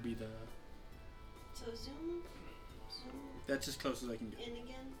who's going to be the... So zoom. That's as close as I can get. In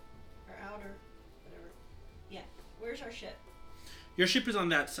again? Or out, or whatever. Yeah. Where's our ship? Your ship is on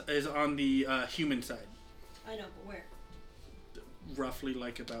the human side. I know, but where? Roughly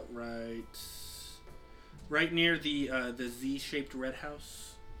about right near the Z-shaped red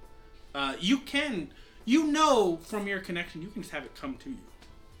house. You know from your connection, you can just have it come to you.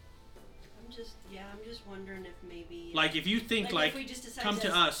 I'm just wondering if maybe... if you think, if we just decide come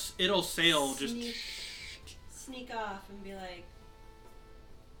to us, it'll sail sneak off and be like,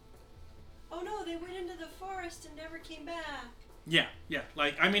 oh no, they went into the forest and never came back. Yeah.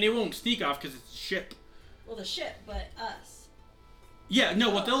 It won't sneak off because it's a ship. Well, the ship, but us. Yeah, no,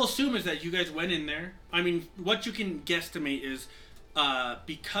 what they'll assume is that you guys went in there. What you can guesstimate is,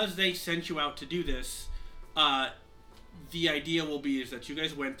 because they sent you out to do this, the idea will be is that you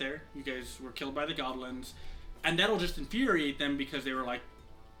guys went there, you guys were killed by the goblins, and that'll just infuriate them because they were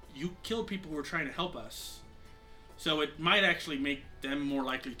you killed people who were trying to help us. So it might actually make them more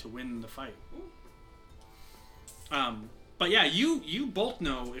likely to win the fight. But yeah, you both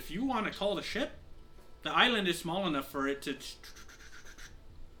know if you want to call the ship, the island is small enough for it to.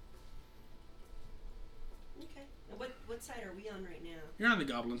 Okay. And what side are we on right now? You're on the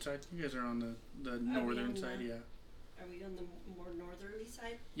goblin side. You guys are on the northern on side. the- Yeah. Are we on the more northerly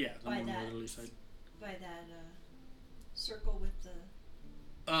side? Yeah, the By more that- northerly side. By that circle with the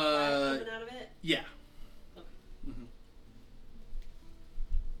flag coming out of it? Yeah. Okay. hmm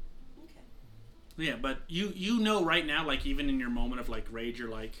Okay. Yeah, but you know right now, like even in your moment of like rage, you're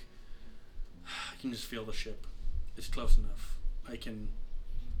like, I can just feel the ship. It's close enough. I can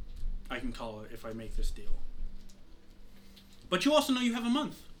call it if I make this deal. But you also know you have a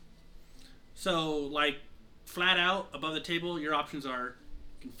month. So like flat out above the table, your options are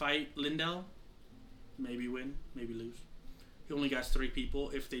you can fight Lindell, maybe win, maybe lose. He only got 3 people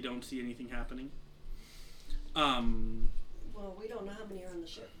if they don't see anything happening. Well, we don't know how many are on the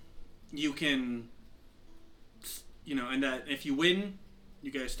ship. You can, and that if you win,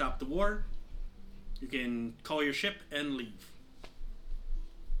 you guys stop the war. You can call your ship and leave.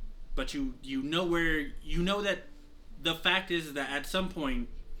 But you know that the fact is that at some point,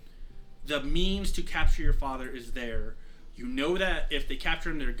 the means to capture your father is there. You know that if they capture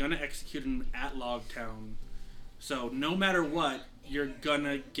him, they're gonna execute him at Logtown. So no matter what, you're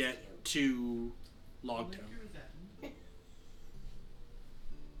gonna get to Logtown.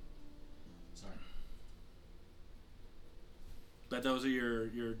 Sorry. But those are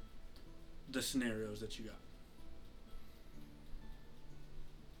the scenarios that you got.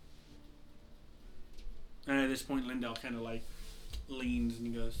 And at this point, Lindell kind of like leans and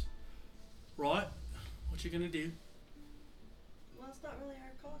he goes, "Right, what you gonna do?" Well, it's not really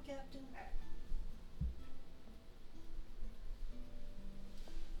our call, Captain.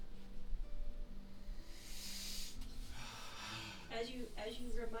 As you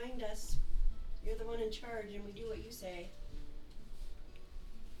remind us, you're the one in charge, and we do what you say.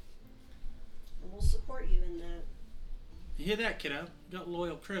 And we'll support you in that. You hear that, kiddo? You got a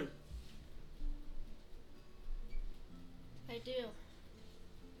loyal crew. I do.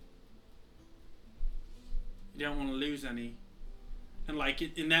 You don't want to lose any. And like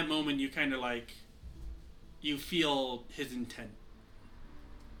in that moment, you kind of like you feel his intent.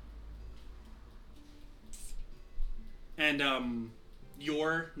 And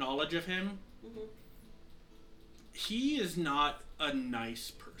your knowledge of him, Mm-hmm. he is not a nice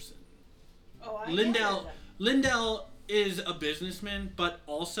person. Oh, I Lindell get it. Lindell is a businessman, but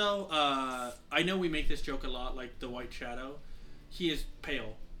also I know we make this joke a lot, like the White Shadow. He is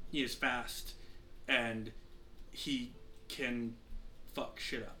pale, he is fast, and he can fuck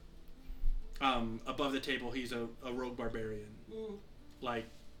shit up. Above the table, he's a rogue barbarian, Mm. like,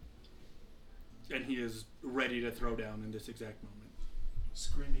 and he is ready to throw down in this exact moment.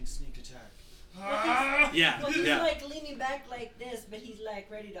 Screaming sneak attack. Yeah, Well, he's yeah, like leaning back like this, but he's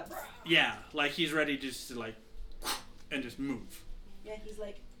like ready to. yeah. Like he's ready just to like, and just move. Yeah, he's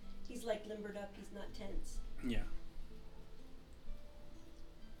like limbered up. He's not tense. Yeah.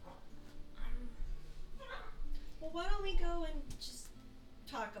 Well, why don't we go and just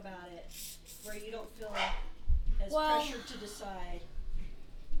talk about it, where you don't feel as Well- pressured to decide.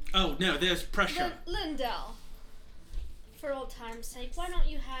 Oh no, there's pressure. Lindell, for old time's sake, why don't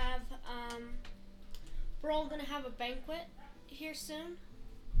you have, we're all gonna have a banquet here soon.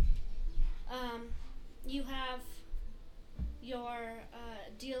 You have your,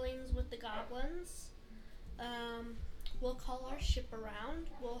 dealings with the goblins. We'll call our ship around,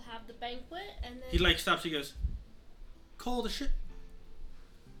 we'll have the banquet, and then... He like stops. He goes, "Call the ship.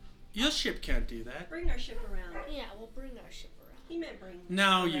 Your ship can't do that." Bring our ship around. Yeah, we'll bring our ship around. He meant bring.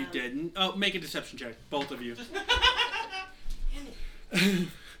 No, around. you didn't. Oh, make a deception check, both of you. Damn it.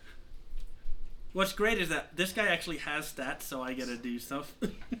 What's great is that this guy actually has stats, so I get to do stuff.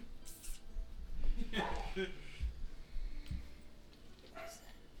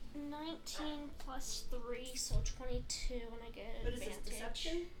 19 plus 3, so 22, and I get What is this, advantage.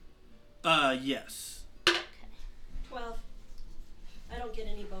 deception? Yes. 12. I don't get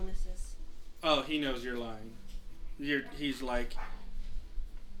any bonuses. Oh, he knows you're lying. He's like,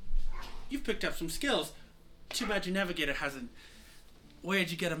 "You've picked up some skills. Too bad your navigator hasn't.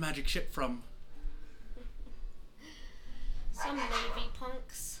 Where'd you get a magic ship from?" Some Navy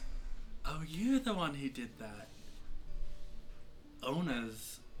punks. Oh, you're the one who did that.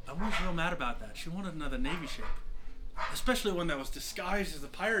 Ona's real mad about that. She wanted another Navy ship. Especially one that was disguised as a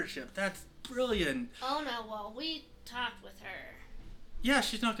pirate ship. That's brilliant. Oh no, well, we talked with her. Yeah,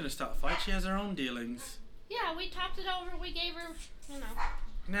 she's not going to start a fight. She has her own dealings. Yeah, we talked it over, we gave her,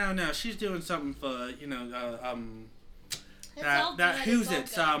 No, she's doing something for, It's that all that good, who's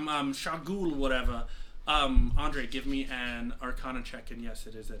it's it? all good. Shagul, whatever. Andre, give me an Arcana check, and yes,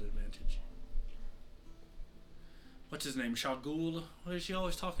 it is at advantage. What's his name? Shagul? What is she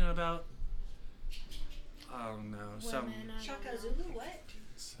always talking about? Oh no, some. Women, I don't Shaka know. Zulu, what?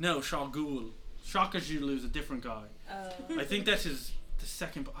 No, Shagul. Shaka Zulu is a different guy. Oh. I think that's the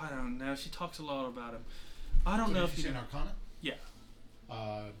second. I don't know. She talks a lot about him. I don't know if you you say an Arcana? Yeah.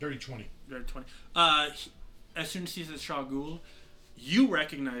 Dirty 20. Very 20. As soon as he says Shagul, you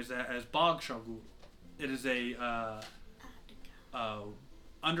recognize that as Bog Shagul. It is a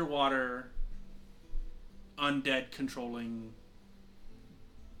underwater, undead controlling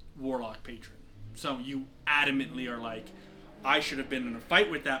warlock patron. So you adamantly are like, I should have been in a fight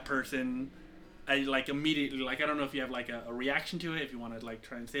with that person. I like immediately, like, I don't know if you have like a reaction to it, if you want to like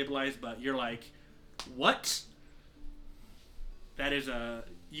try and stabilize, but you're like, what? That is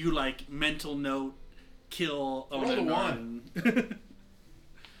you like mental note, kill. Oh, Roll a no. one.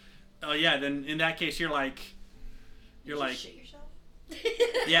 Oh yeah, then in that case you're like, Did you shit yourself?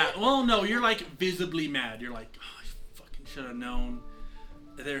 yeah. Well, no, you're like visibly mad. You're like, oh, I fucking should have known.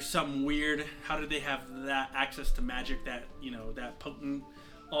 There's something weird. How did they have that access to magic? That that potent,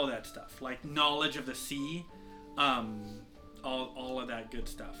 all that stuff. Like knowledge of the sea, all of that good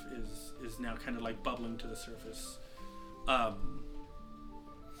stuff is now kind of like bubbling to the surface.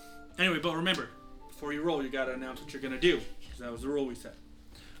 Anyway, but remember, before you roll, you gotta announce what you're gonna do, because that was the rule we set.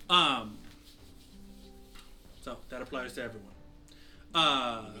 So that applies to everyone.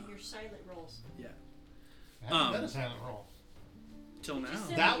 And your silent rolls. Yeah. I haven't done a silent roll. Till now.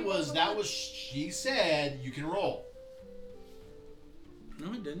 said- That was. She said you can roll.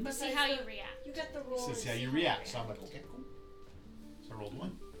 No, it didn't. But see how you react. You got the roll. So and see how you react. So I'm like, okay, cool. So I rolled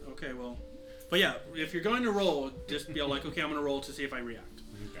 1. Okay, well, but yeah, if you're going to roll, just be all like, okay, I'm gonna roll to see if I react.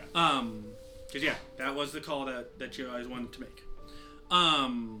 Okay. Because yeah, that was the call that you guys wanted to make.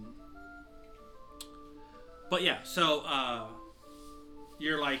 But yeah, so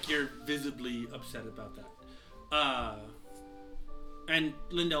you're visibly upset about that. And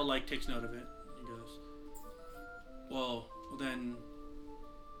Lindell like takes note of it. He goes, well then,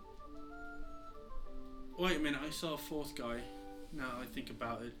 wait a minute, I saw a fourth guy. Now I think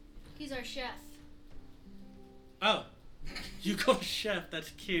about it. He's our chef. Oh, you got a chef. That's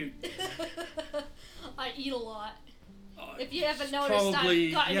cute. I eat a lot. Oh, If you haven't it's noticed,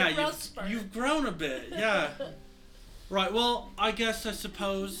 I've gotten a growth you've, spurt. you've grown a bit. Yeah. Right. Well, I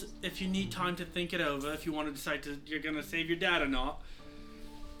suppose if you need time to think it over, if you want to decide you're gonna save your dad or not,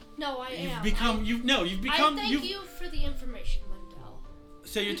 No, I am. you've become. I thank you for the information, Lindell.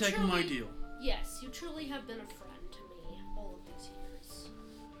 So you're You taking my truly- deal. Yes, you truly have been a friend to me all of these years.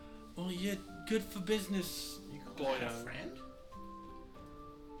 Well, you're good for business, You boy. got a friend?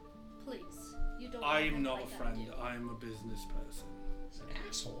 Please, you don't. I have am to not a like that, friend. do you? I am a business person. He's an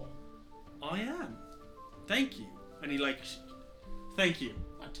asshole. I am. Thank you. And he thank you.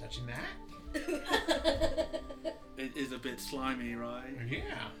 I'm not touching that. It is a bit slimy, right? Yeah.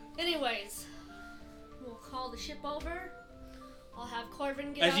 Anyways, we'll call the ship over. I'll have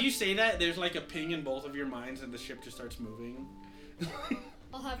Corvin get As up. you say that, there's like a ping in both of your minds, and the ship just starts moving.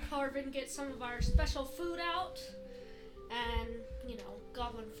 I'll have Corvin get some of our special food out. And,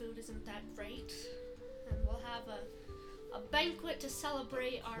 goblin food isn't that great. And we'll have a banquet to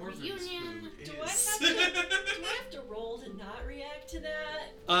celebrate our Corvin's reunion. food Do I is- have to roll to not react to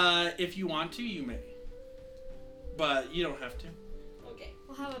that? If you want to, you may. But you don't have to. Okay.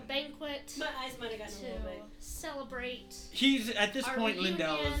 We'll have a banquet My eyes might have gotten a to little big. celebrate He's at this Our point.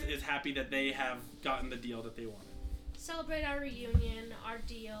 Lindell reunion. is happy that they have gotten the deal that they wanted. our reunion, our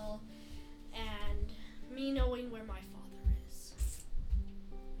deal, and me knowing where my father is.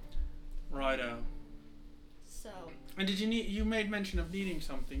 Righto. So, And did you made mention of needing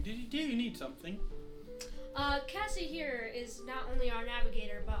something? Do you need something? Cassie here is not only our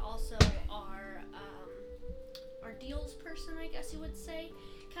navigator, but also our deals person, I guess you would say.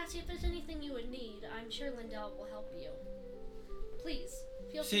 Cassie, if there's anything you would need, I'm sure Lindell will help you. Please,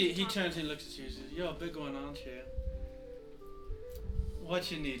 feel free See, to he talk turns to and me. looks at you and says, "You're a big one, aren't you?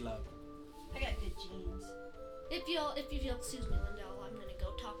 What you need, love?" I got good genes. If you'll excuse me, Lindell, I'm gonna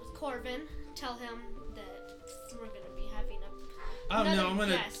go talk with Corvin. Tell him that we're gonna be having Oh Another no, I'm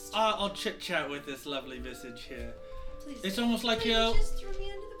gonna. guest. I'll chit chat with this lovely visage here. please. It's almost like You you. just threw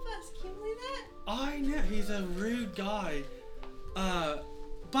me under the bus. Can you believe that? I know he's a rude guy,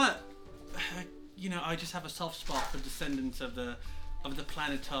 but I just have a soft spot for descendants of the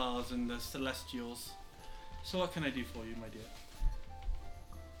planetars and the celestials. So what can I do for you, my dear?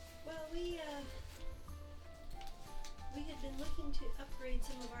 Well, we had I've been looking to upgrade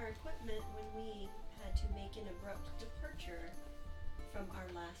some of our equipment when we had to make an abrupt departure from our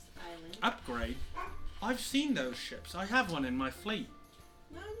last island. Upgrade? I've seen those ships. I have one in my fleet.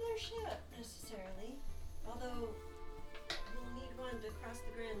 Not another ship, necessarily. Although, we'll need one to cross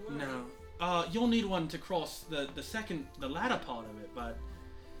the Grand Line. No. You'll need one to cross the latter part of it, but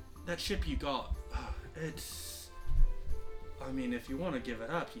that ship you got, it's... I mean, if you want to give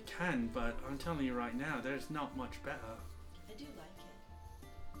it up, you can, but I'm telling you right now, there's not much better. I do like it.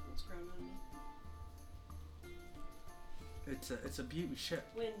 It's grown on me. It's a beauty ship.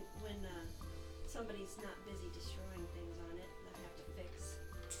 When somebody's not busy destroying things on it that I have to fix.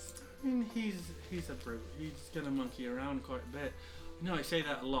 I mean, he's a brute. He's gonna monkey around quite a bit. You know, I say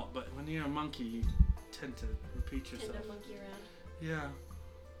that a lot, but when you're a monkey, you tend to repeat yourself. Tend to monkey around. Yeah.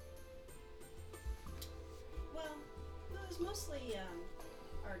 Well, no, it was mostly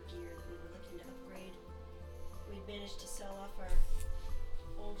our gear that we were looking to upgrade. We'd managed to sell off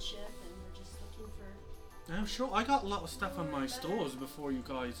our old ship, and we're just looking for... I'm sure I got a lot of stuff on my stores before you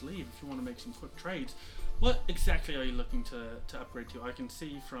guys leave if you want to make some quick trades. What exactly are you looking to upgrade to? I can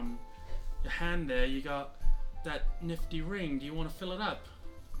see from your hand there you got that nifty ring. Do you want to fill it up?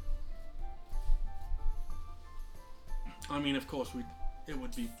 I mean, of course, it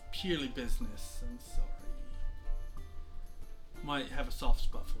would be purely business. I'm sorry. Might have a soft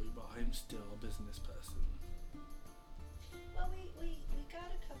spot for you, but I'm still a business person. Well, we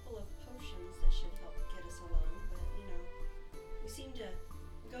got a couple of potions that should help get us along, but, you know, we seem to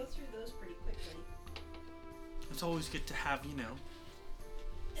go through those pretty quickly. It's always good to have, you know,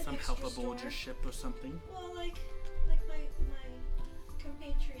 An some extra help aboard store. your ship or something. Well, like my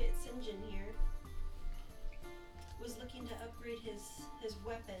compatriot St. John here was looking to upgrade his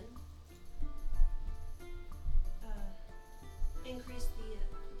weapon, increase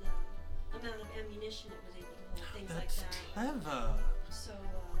the amount of ammunition it was able to hold, things That's like that. clever. So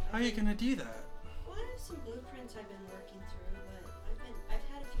How are you gonna do that? Well, I have some blueprints I've been working through, but I've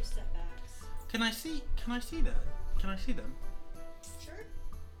had a few setbacks. Can I see that? Can I see them? Sure.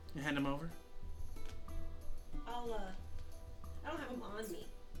 You hand them over? I don't have them on me,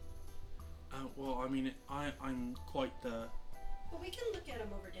 Well, I mean, I'm quite the... but we can look at them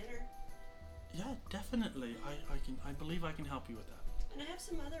over dinner. Yeah, definitely. I believe I can help you with that. And I have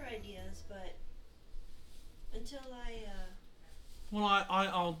some other ideas, but until Well,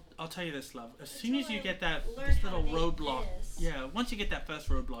 I'll tell you this, love. As soon as Until you I get that learn this how to little make roadblock, this. yeah, once you get that first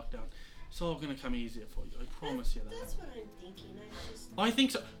roadblock down, it's all gonna come easier for you. I promise you that. That's what I'm thinking. I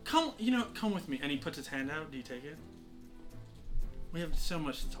think so. Come with me. And he puts his hand out. Do you take it? We have so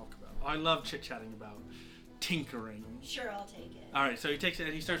much to talk about. I love chit-chatting about tinkering. Sure, I'll take it. All right, so he takes it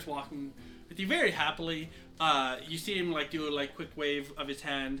and he starts walking with you very happily. You see him do a quick wave of his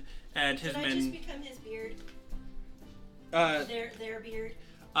hand, and his Did men. I just become his beard? Their beard?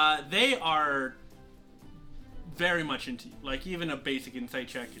 They are very much into you. Even a basic insight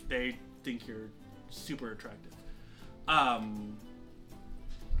check, they think you're super attractive.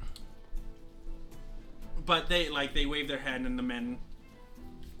 But they wave their hand and the men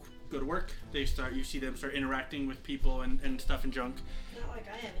go to work. You see them start interacting with people and stuff and junk. Not like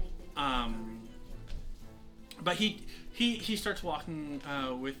I have anything. But he starts walking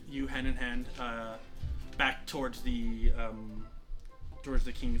with you hand in hand back towards the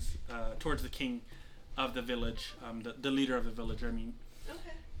king of the village, the leader of the village. I mean.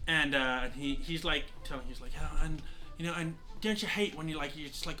 Okay. And he's telling oh, and and don't you hate when you're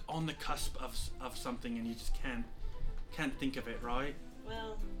just on the cusp of something and you just can't think of it, right?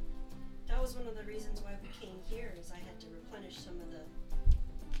 Well, that was one of the reasons why we came here, is I had to replenish some of the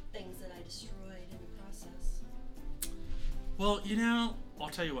things that I destroyed in the process. Well, I'll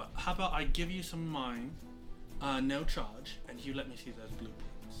tell you what. How about I give you some of mine, no charge, and you let me see those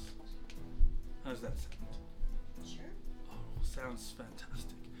blueprints. How does that sound? Sure. Oh, sounds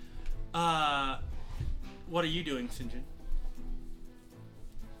fantastic. What are you doing, St. John?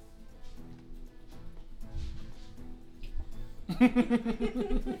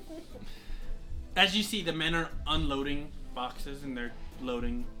 As you see, the men are unloading boxes and they're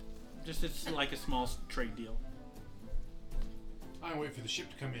loading. It's like a small trade deal. I wait for the ship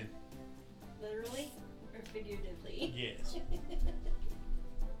to come in. Literally or figuratively? Yes.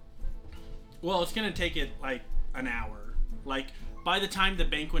 Well, it's gonna take it an hour. By the time the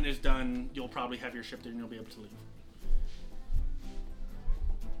banquet is done, you'll probably have your ship there and you'll be able to leave.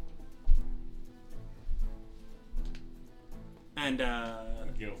 And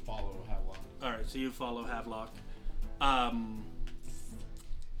Go follow Havelock. Alright, so you follow Havelock.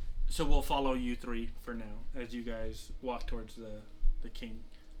 So we'll follow you three for now as you guys walk towards the king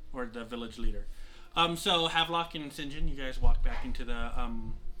or the village leader. So Havelock and St. John, you guys walk back into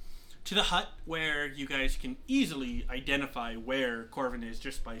the hut where you guys can easily identify where Corvin is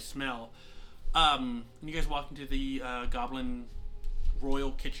just by smell. You guys walk into the Goblin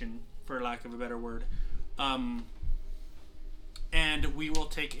Royal Kitchen, for lack of a better word. And we will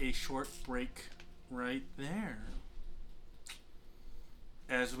take a short break right there.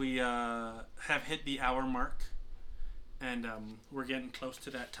 As we have hit the hour mark, and we're getting close to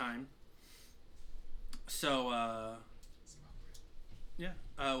that time. So,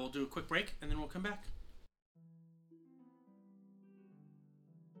 we'll do a quick break, and then we'll come back.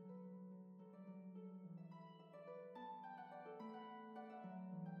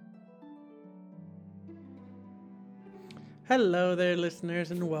 Hello there,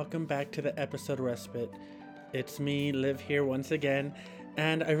 listeners, and welcome back to the episode Respite. It's me, Liv, here once again,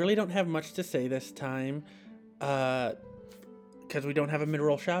 and I really don't have much to say this time, because we don't have a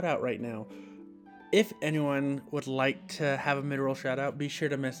mid-roll shout-out right now. If anyone would like to have a mid-roll shout-out, be sure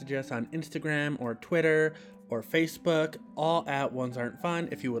to message us on Instagram or Twitter or Facebook, all at Ones Aren't Fun.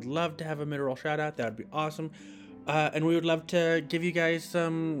 If you would love to have a mid-roll shout-out, that would be awesome. And we would love to give you guys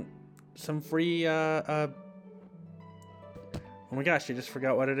some free, oh my gosh, I just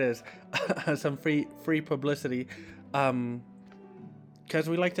forgot what it is. Some free publicity. Because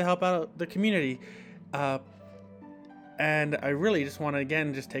we like to help out the community. And I really just want to,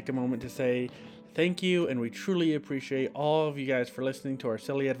 again, just take a moment to say thank you, and we truly appreciate all of you guys for listening to our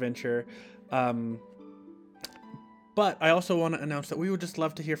silly adventure. But I also want to announce that we would just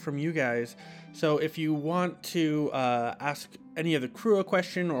love to hear from you guys. So if you want to ask any of the crew a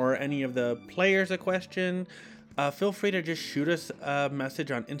question or any of the players a question, feel free to just shoot us a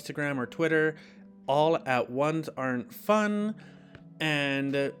message on Instagram or Twitter, all at Ones Aren't Fun,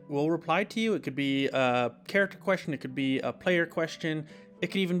 and we'll reply to you. It could be a character question, it could be a player question, it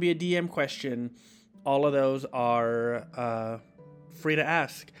could even be a DM question. All of those are free to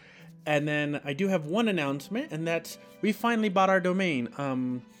ask. And then I do have one announcement, and that's we finally bought our domain.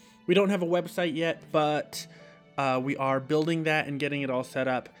 We don't have a website yet, but we are building that and getting it all set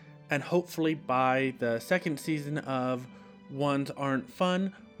up. And hopefully by the second season of Ones Aren't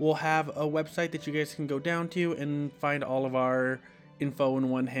Fun, we'll have a website that you guys can go down to and find all of our info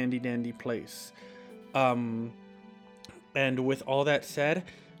in one handy dandy place. And with all that said,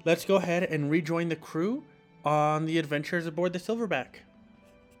 let's go ahead and rejoin the crew on the adventures aboard the Silverback.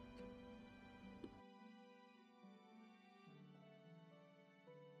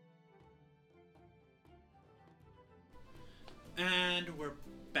 And we're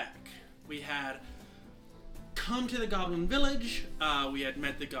back. We had come to the Goblin Village. We had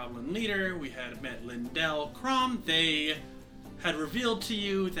met the Goblin leader. We had met Lindell Crom. They had revealed to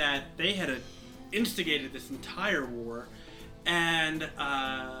you that they had instigated this entire war, and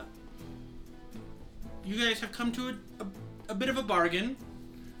you guys have come to a bit of a bargain.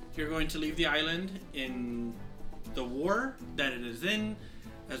 You're going to leave the island in the war that it is in,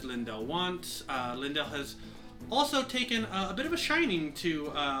 as Lindell wants. Lindell has also taken a bit of a shining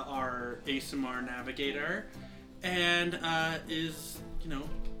to our ASMR navigator, and is,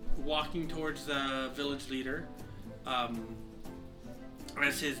 walking towards the village leader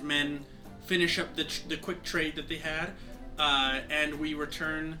as his men finish up the quick trade that they had, and we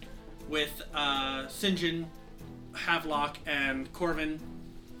return with St. John, Havelock, and Corvin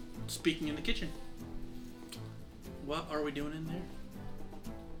speaking in the kitchen. What are we doing in there?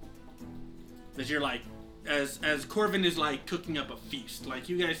 As you're like, as Corvin is like cooking up a feast. Like,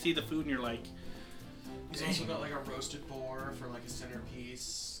 you guys see the food and you're like, he's also got like a roasted boar for like a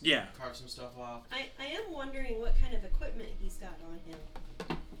centerpiece. Yeah. Carve some stuff off. I am wondering what kind of equipment he's got on him.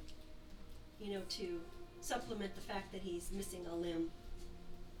 To supplement the fact that he's missing a limb.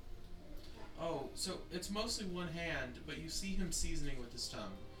 Oh, so it's mostly one hand, but you see him seasoning with his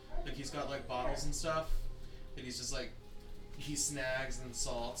tongue. Like, he's got like bottles and stuff that he's just like, he snags and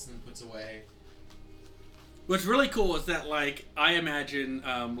salts and puts away. What's really cool is that, like, I imagine,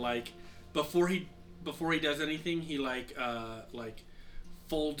 before he does anything, he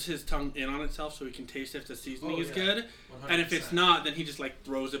folds his tongue in on itself so he can taste if the seasoning is good. 100%. And if it's not, then he just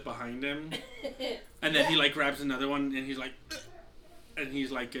throws it behind him, and then he grabs another one and he's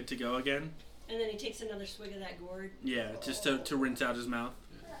good to go again. And then he takes another swig of that gourd. Yeah, just to rinse out his mouth.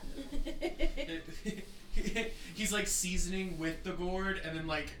 He's seasoning with the gourd and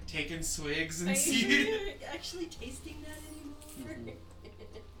then taking swigs and Are you actually tasting that anymore? Mm-hmm.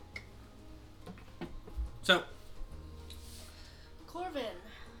 So, Corvin,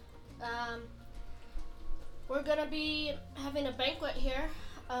 we're gonna be having a banquet here.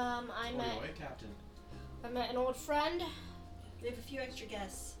 I met an old friend. We have a few extra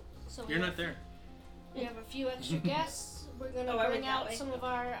guests. So you're not there. We have a few extra guests. We're gonna Oh, I bring went that out way. some of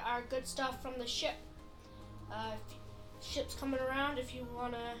our good stuff from the ship. Ship's coming around if you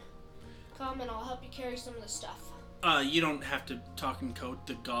wanna come, and I'll help you carry some of the stuff. You don't have to talk in code.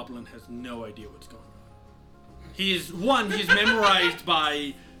 The goblin has no idea what's going on. He's memorized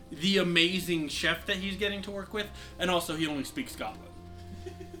by the amazing chef that he's getting to work with, and also he only speaks goblin.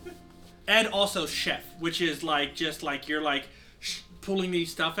 And also chef, which is like just like you're like pulling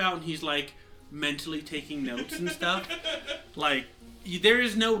these stuff out, and he's like mentally taking notes and stuff. Like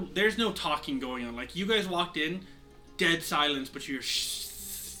there's no talking going on. Like you guys walked in, dead silence, but you're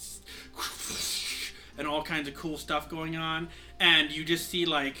and all kinds of cool stuff going on, and you just see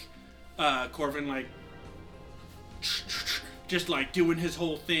like Corvin like just like doing his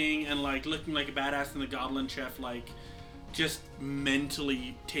whole thing and like looking like a badass, and the goblin chef like just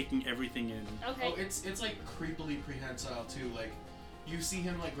mentally taking everything in. Okay. Oh, it's like creepily prehensile too. Like you see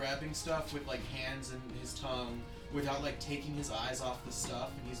him like grabbing stuff with like hands and his tongue without like taking his eyes off the stuff,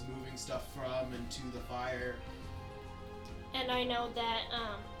 and he's moving stuff from and to the fire. And I know that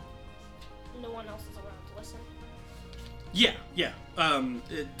no one else is around to listen. Yeah.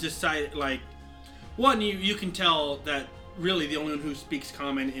 Decide like one. You can tell that really the only one who speaks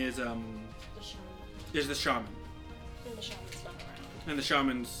common is The shaman. the shaman, And the shaman's not around. and the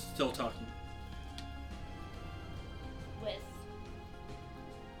shaman's still talking. With.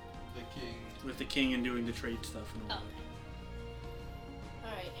 The king. With the king and doing the trade stuff and all. Oh.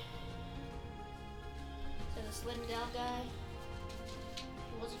 Alright. So this Lindell guy,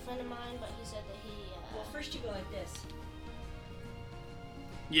 he was a friend of mine, but he said that he. Well, first you go like this.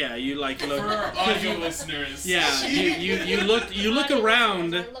 Yeah, you like look. For our audio listeners. Yeah, you look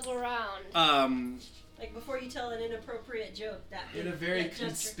around. Look around. Like before you tell an inappropriate joke. That In a very that gesture.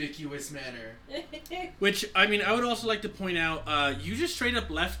 conspicuous manner. Which I mean, I would also like to point out. You just straight up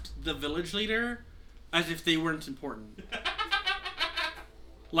left the village leader, as if they weren't important.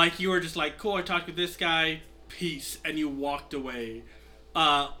 Like you were just like, cool. I talked with this guy. Peace, and you walked away.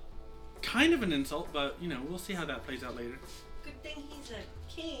 Kind of an insult, but you know, we'll see how that plays out later. Good thing he's a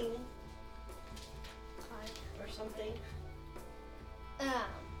king or something.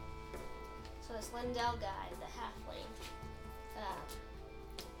 So this Lindell guy, the halfling,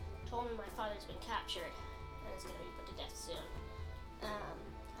 told me my father's been captured and is gonna be put to death soon.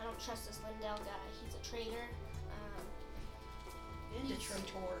 I don't trust this Lindell guy. He's a traitor. And a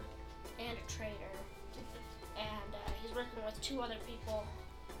traitor. And a traitor. And he's working with two other people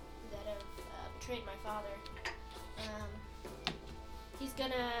that have betrayed my father.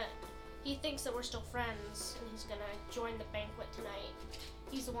 He thinks that we're still friends, and he's gonna join the banquet tonight.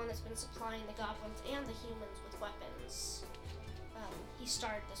 He's the one that's been supplying the goblins and the humans with weapons. He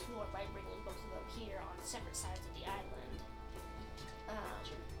started this war by bringing both of them here on separate sides of the island.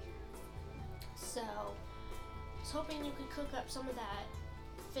 So, I was hoping you could cook up some of that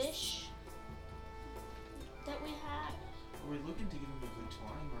fish that we had. Are we looking to give him a good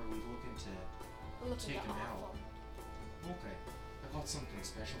time, or are we looking to... We're looking Take to him out. awful. Okay, I got something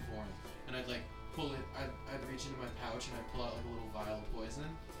special for him. And I'd like pull it, I'd reach into my pouch and I'd pull out like a little vial of poison.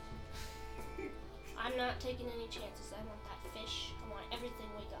 I'm not taking any chances. I want that fish. I want everything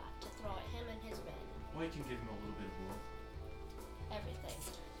we got to throw at him and his men. Or you can give him a little bit of both. Everything.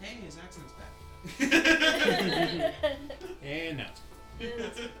 Hey, his accent's back. And no.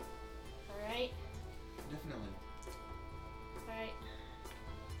 Alright? Definitely. Alright.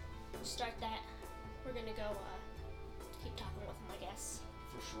 We'll start that. We're gonna go keep talking with him, I guess.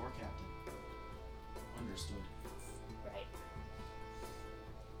 For sure, Captain. Understood. Right.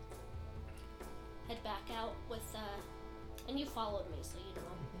 Head back out with and you followed me, so you know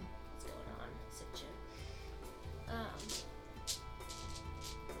what's going on.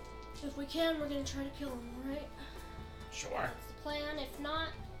 If we can, we're gonna try to kill him, alright? Sure. That's the plan. If not,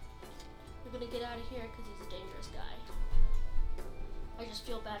 we're gonna get out of here because he's a dangerous guy. I just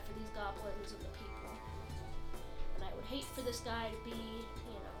feel bad for these goblins and the people. And I would hate for this guy to be,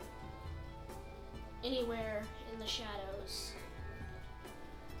 you know, anywhere in the shadows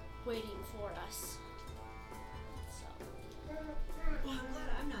waiting for us. So, Well, I'm glad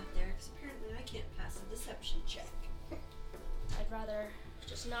I'm not there because apparently I can't pass a deception check. I'd rather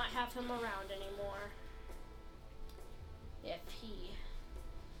just not have him around anymore. If he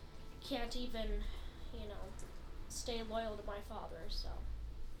can't even, you know, stay loyal to my father, so.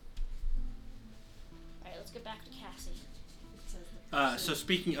 Alright, let's get back to Cassie. It says the person. So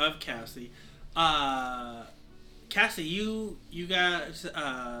speaking of Cassie, Cassie, you guys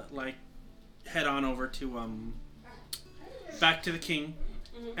like head on over to back to the king,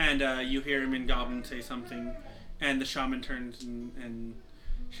 and you hear him in Goblin say something, and the shaman turns and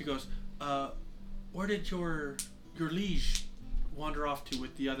she goes, Where did your liege wander off to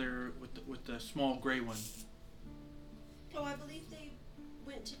with the other with the small gray one? Oh, I believe they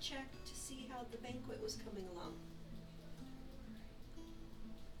went to check to see how the banquet was coming along.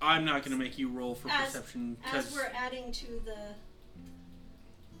 I'm not going to make you roll for As- perception As we're adding to the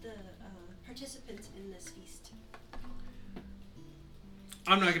participants in this feast.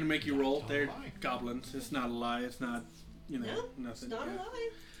 I'm not going to make you roll. Don't They're lie. goblins. It's not a lie. It's not, No, nothing. it's not yeah.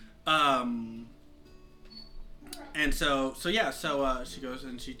 a lie. And so she goes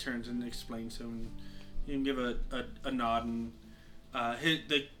and she turns and explains to him. You can give a nod, and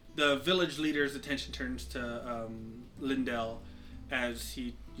the village leader's attention turns to Lindell as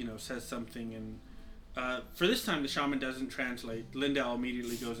he says something, and for this time the shaman doesn't translate. Lindell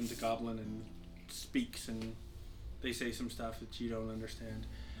immediately goes into goblin and speaks, and they say some stuff that you don't understand,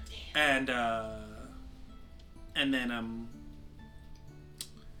 and then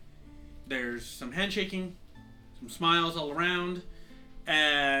there's some handshaking, some smiles all around,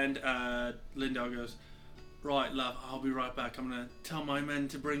 and Lindell goes, "Right, love, I'll be right back. I'm gonna tell my men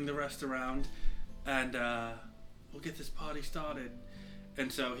to bring the rest around, and we'll get this party started." And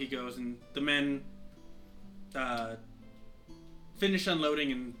so he goes, and the men finish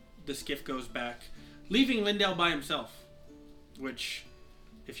unloading, and the skiff goes back, leaving Lindell by himself. Which,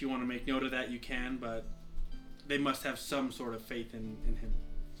 if you want to make note of that, you can, but they must have some sort of faith in him.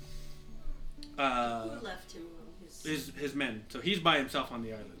 Who left him alone? His men. So he's by himself on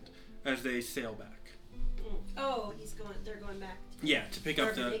the island as they sail back. Oh, they're going back. Yeah, to pick up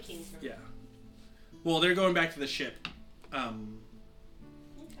Wherever the. they came from. Yeah. Well, they're going back to the ship. Okay.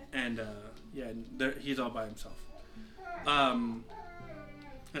 And he's all by himself. And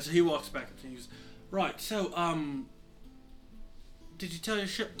so he walks back up and he goes, "Right, so did you tell your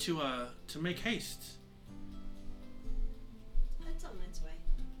ship to make haste?" It's on its way.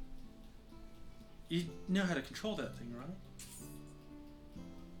 You know how to control that thing, right?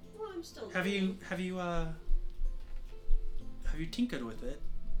 Well, I'm still. Have you tinkered with it?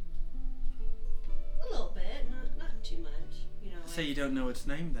 A little bit, not too much. Say you don't know its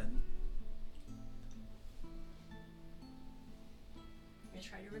name then. I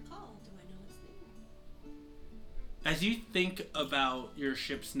try to recall. Do I know its name? As you think about your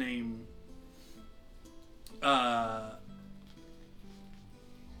ship's name,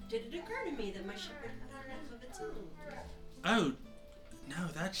 Did it occur to me that my ship would have a life of its own? oh, no,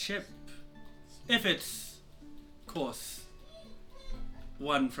 that ship, if it's, of course,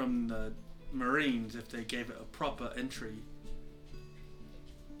 one from the Marines, if they gave it a proper entry.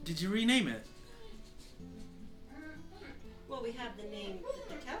 Did you rename it? Well, we have the name that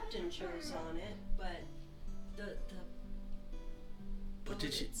the captain chose on it, but the What boat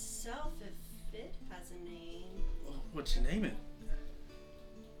did you? itself, if it has a name, What'd you name it?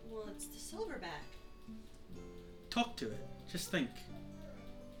 well, it's the Silverback. Talk to it. Just think.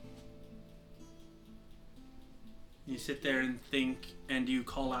 You sit there and think, and you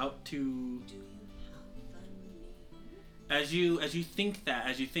call out to. Do you have a name? As you think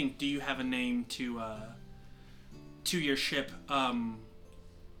that, do you have a name to your ship? A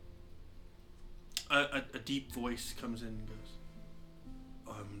deep voice comes in and goes,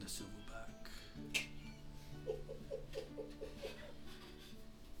 "I'm the Silverback."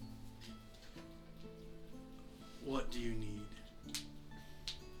 What do you need?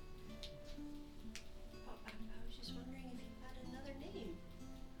 Oh, I was just wondering if you had another name.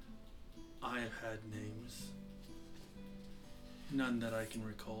 I have had names. None that I can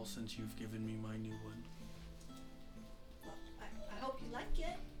recall since you've given me my new one. Well, I hope you like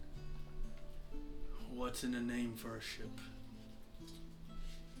it. What's in a name for a ship?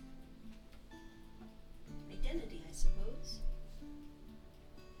 Identity, I suppose.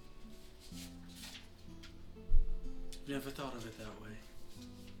 Never thought of it that way.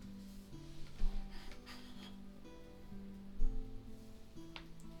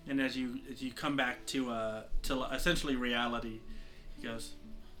 And as you come back to essentially reality, he goes,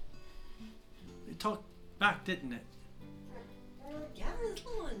 "It talked back, didn't it? Yeah, it's a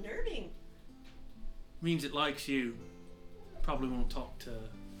little unnerving. Means it likes you. Probably won't talk to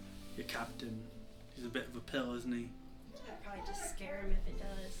your captain. He's a bit of a pill, isn't he?" I'd probably just scare him if it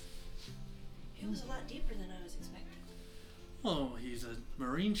does. It was a lot deeper than I was expecting. Oh, he's a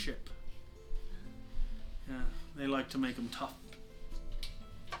marine ship. Yeah, they like to make them tough.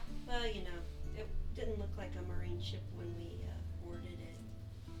 Well, it didn't look like a marine ship when we boarded it.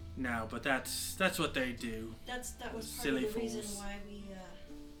 No, but that's what they do. That was part Silly of the reason fools. why we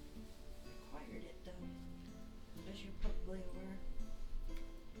acquired it, though, as you're probably aware.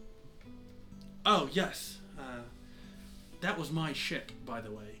 Oh yes, that was my ship, by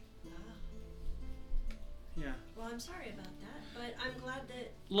the way. Ah, Yeah. Well, I'm sorry about that, but I'm glad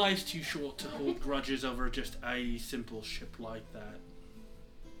that Life's too short to hold grudges over just a simple ship like that.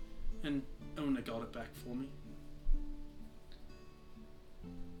 And Ona got it back for me.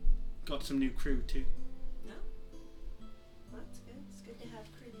 Got some new crew too. no. Well, that's good. It's good to have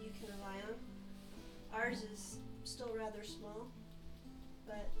crew that you can rely on. Ours is still rather small,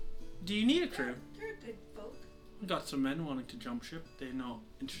 but Do you need a crew? they're good folk. I got some men wanting to jump ship. They're not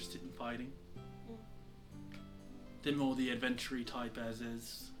interested in fighting. They're more the adventure type as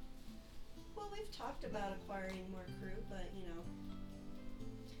is. Well, we've talked about acquiring more crew, but you know,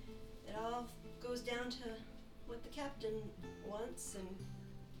 it all goes down to what the captain wants, and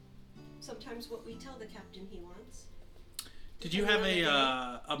sometimes what we tell the captain he wants. Did you have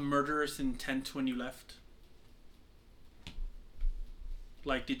a murderous intent when you left?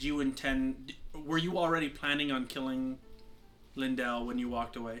 Like, did you intend? Were you already planning on killing Lindell when you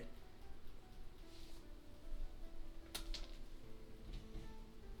walked away?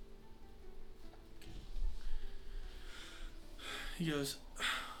 He goes,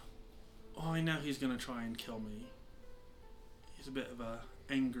 oh, I know he's gonna try and kill me. He's a bit of a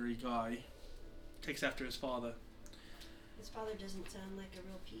angry guy. Takes after his father. His father doesn't sound like a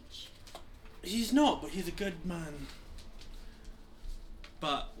real peach. He's not, but he's a good man.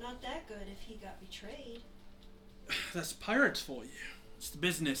 But Not that good if he got betrayed. that's pirates for you. It's the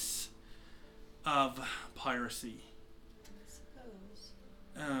business of piracy. I suppose.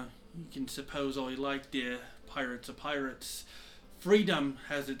 You can suppose all you like, dear. Pirates are pirates. Freedom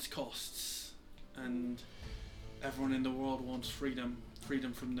has its costs. And everyone in the world wants freedom.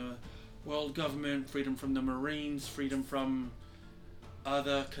 Freedom from the world government, freedom from the Marines, freedom from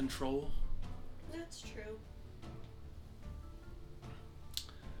other control. That's true.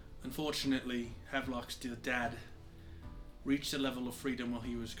 Unfortunately, Havelock's dear dad reached a level of freedom while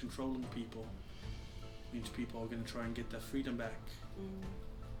he was controlling people. Means people are going to try and get their freedom back. Mm.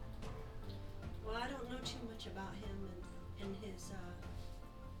 Well, I don't know too much about him and his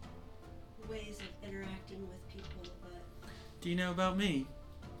ways of interacting with people, but Do you know about me?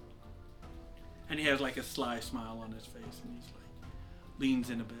 And he has like a sly smile on his face, and he's like, leans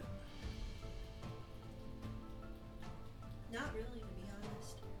in a bit. not really, to be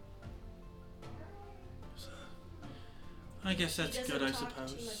honest. So, I guess that's he good, I doesn't talk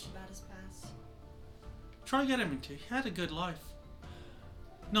suppose. too much about his past. Try get him into. He had a good life.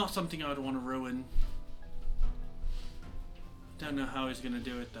 Not something I would want to ruin. Don't know how he's gonna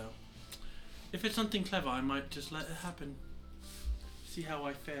do it though. If it's something clever, I might just let it happen. See how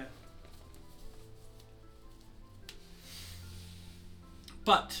I fare.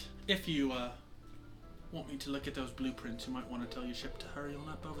 But if you want me to look at those blueprints, you might want to tell your ship to hurry on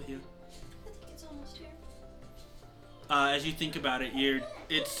up over here. I think it's almost here. As you think about it,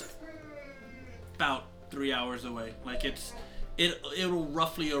 it's about 3 hours away. Like it'll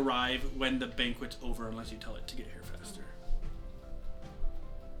roughly arrive when the banquet's over, unless you tell it to get here faster.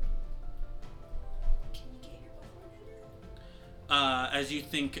 Can you get here before dinner? As you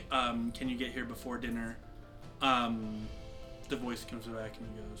think, can you get here before dinner? The voice comes back and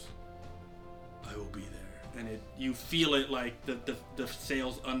he goes, "I will be there." And you feel it like the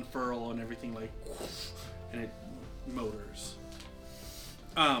sails unfurl and everything like, and it motors.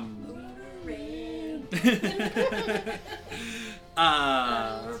 We're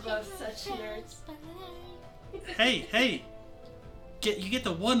both such nerds. Hey, you get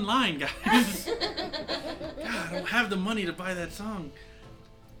the one line, guys. God, I don't have the money to buy that song.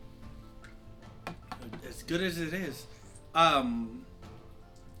 As good as it is.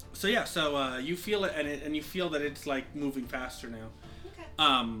 So yeah, you feel it and you feel that it's like moving faster now. Okay.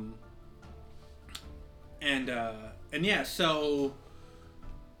 And yeah, so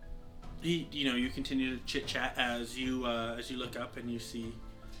you continue to chit chat as you look up and you see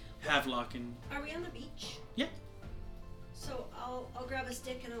Havelock and. Are we on the beach? Yeah. So I'll grab a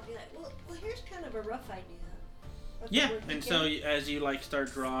stick and I'll be like, well, here's kind of a rough idea. of Yeah, what we're and so thinking. as you like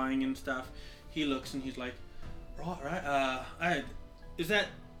start drawing and stuff, he looks and he's like, right, is that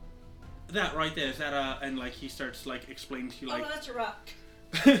right there? Is that and like he starts like explaining to you Oh, like. no, that's a rock.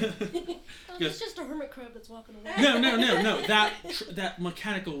 Oh, Yes. it's just a hermit crab that's walking away. No. That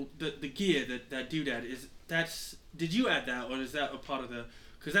mechanical, the gear that doodad did you add that, or is that a part of the?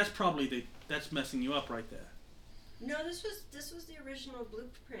 Because that's probably that's messing you up right there. No, this was the original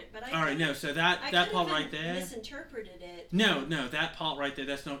blueprint, but I. All right, no. So that part right there. Misinterpreted it. No, that part right there.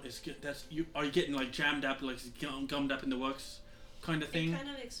 That's not. That's you. Are you getting like jammed up, like gummed up in the works, kind of thing? It kind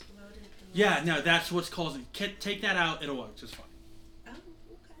of exploded. Yeah, no. That's what's causing. Take that out. It'll work just fine. Oh,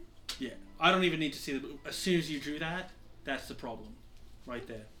 okay. Yeah, I don't even need to see it. As soon as you drew that, that's the problem, right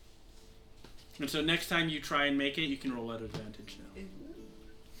there. And so next time you try and make it, you can roll at advantage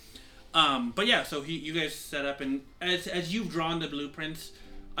now. But yeah, so you guys set up, and as you've drawn the blueprints,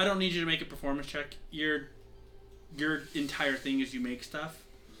 I don't need you to make a performance check. Your entire thing is you make stuff.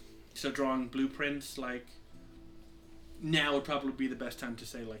 So drawing blueprints, like, now would probably be the best time to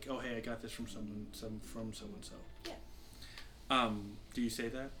say, like, oh hey, I got this from from so and so. Yeah. Do you say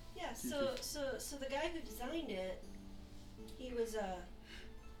that? Yeah. So the guy who designed it, he was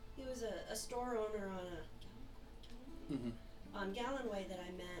a store owner on Gallonway that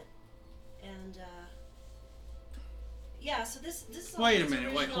I met, and yeah. So this is all Wait a his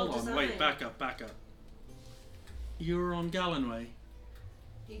minute. Wait, original hold on. design. Wait, back up. You were on Gallonway.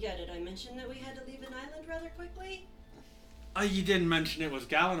 You got it. I mentioned that we had to leave an island rather quickly. You didn't mention it was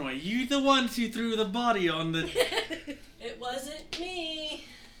Gallonway. You the ones who threw the body on the. It wasn't me.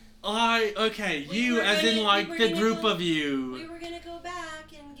 Okay, We you were as gonna- in we like were the gonna group go- of you. We were gonna go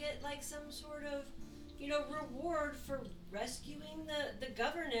back and get like some sort of, reward for rescuing the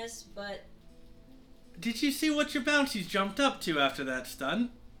governess, but Did you see what your bounties jumped up to after that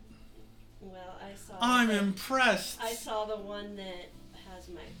stunt? well, I'm impressed. I saw the one that has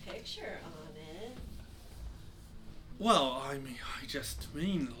my picture on it. Well, I just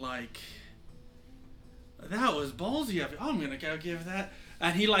mean, like, that was ballsy of you. I'm gonna go give that.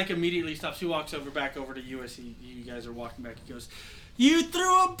 And he, like, immediately stops. He walks back over to you as you guys are walking back. He goes, "You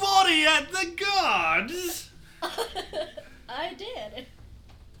threw a body at the guards!" I did.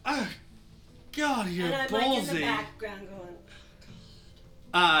 Oh, God, you're and I'm ballsy. like in the background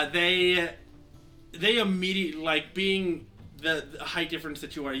going, They immediately, like, being the height difference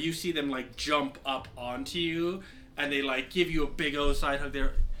that you are, you see them, like, jump up onto you, and they, like, give you a big old side hug.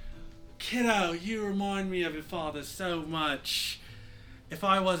 They're, "Kiddo, you remind me of your father so much. If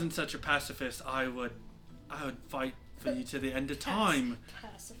I wasn't such a pacifist, I would fight for you to the end of time."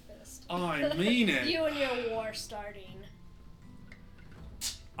 Pacifist. I mean it. You and your war starting.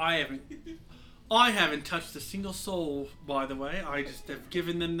 I haven't touched a single soul, by the way. I just have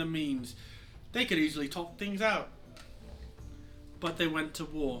given them the means. They could easily talk things out. But they went to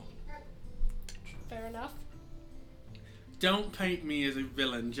war. Fair enough. Don't paint me as a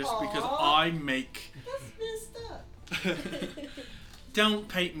villain just because Aw. I make... that's messed up. Don't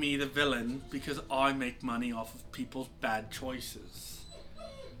paint me the villain because I make money off of people's bad choices.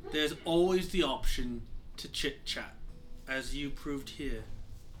 There's always the option to chit-chat, as you proved here.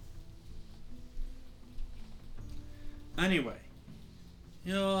 Anyway,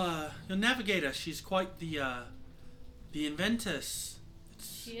 your navigator, she's quite the inventress.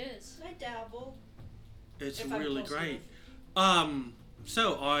 She is. I dabble. It's If I'm really close great.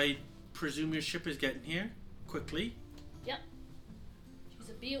 So I presume your ship is getting here quickly. She's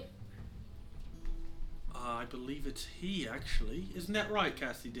a beaut. I believe it's he, actually. Isn't that right,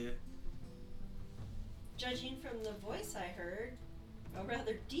 Cassie dear? Judging from the voice I heard, a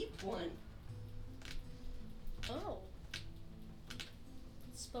rather deep one. Oh.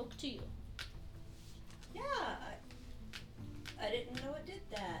 Spoke to you. Yeah, I didn't know it did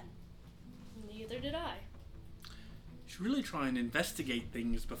that. Neither did I. You should really try and investigate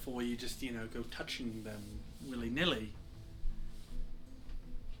things before you just, go touching them willy-nilly.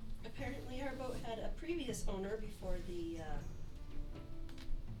 Apparently our boat had a previous owner before the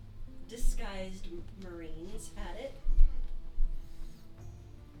disguised Marines had it.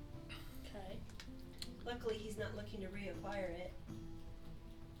 Okay. Luckily he's not looking to reacquire it.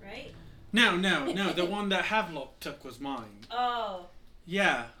 Right? No, the one that Havelock took was mine. Oh.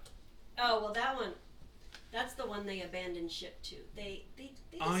 Yeah. Oh, well that one, that's the one they abandoned ship to. They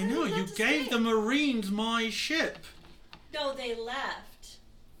I decided know, not you to gave stay. the Marines my ship. No, they left.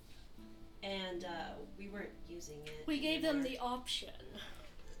 And we weren't using it. We gave them anymore. the option.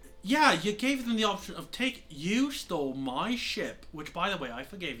 Yeah, you gave them the option of you stole my ship, which, by the way, I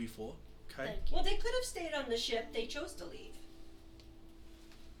forgave you for. Okay? Thank you. Well, they could have stayed on the ship. They chose to leave.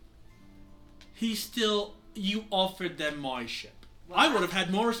 You offered them my ship. Well, I would have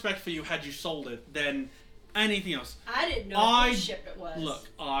had more respect for you had you sold it than anything else. I didn't know whose ship it was. Look,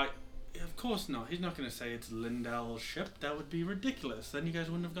 of course not. He's not going to say it's Lindell's ship. That would be ridiculous. Then you guys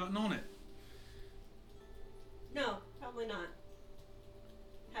wouldn't have gotten on it. No, probably not.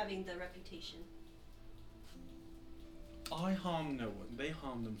 Having the reputation. I harm no one. They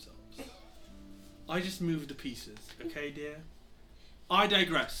harm themselves. I just move the pieces, okay, dear? I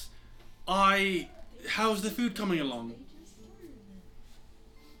digress. How's the food coming along?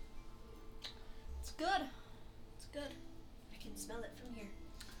 It's good. It's good. I can smell it from here.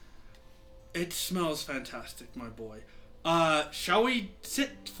 It smells fantastic, my boy. Shall we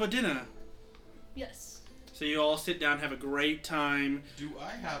sit for dinner? Yes. So you all sit down, have a great time. Do I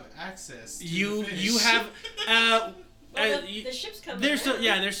have access to You the fish? you have Well, the ship's coming. there's so around.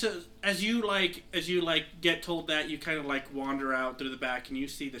 yeah there's so as you get told that, you kind of like wander out through the back and you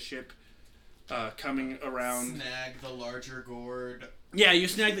see the ship coming around. Snag the larger gourd. Yeah, you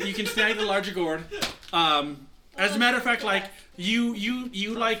can snag the larger gourd. As a matter of fact, like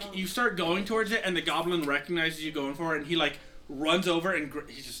you start going towards it, and the goblin recognizes you going for it, and he like runs over and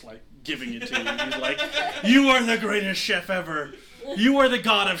he's just like giving it to you. He's like, "You are the greatest chef ever. You are the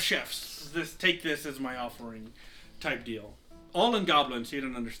god of chefs. Take this as my offering," type deal. All in goblin, so you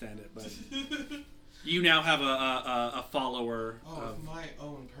don't understand it, but you now have a follower. Oh, if my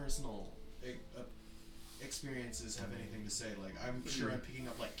own personal experiences have anything to say, like, I'm sure I'm picking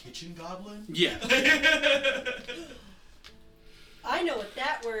up, like, kitchen goblin. Yeah. I know what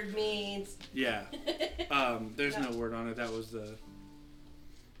that word means. Yeah. There's no word on it. That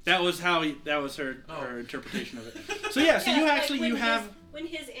was her interpretation of it. So yeah, so Yeah, you like actually when you his- have when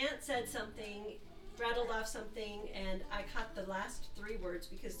his aunt said something, rattled off something, and I caught the last 3 words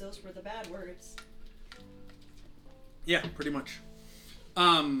because those were the bad words. yeah, pretty much.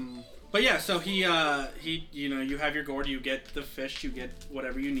 But yeah, so he you have your gourd, you get the fish, you get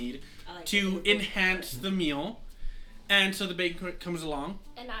whatever you need I like to it. enhance the meal. And so the banquet comes along.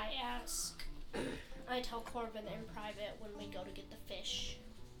 And I tell Corbin in private when we go to get the fish.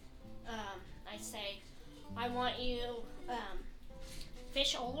 I say, I want you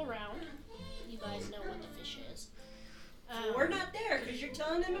fish all around. You guys know what the fish is. We're not there because you're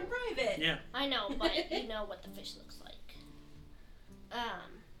telling them in private. Yeah. I know, but you know what the fish looks like.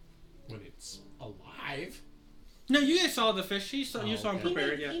 When it's alive. No, you guys saw the fish. You saw him okay.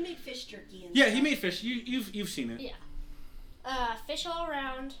 prepare it. Yeah. He made fish jerky and Yeah, stuff. he made fish. You've seen it. Yeah. Fish all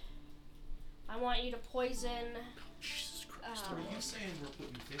around. I want you to poison. Jesus Christ. Are you saying we're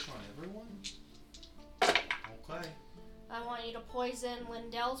putting fish on everyone? Okay. I want you to poison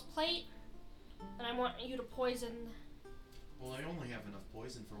Lindell's plate, and I want you to poison. Well, I only have enough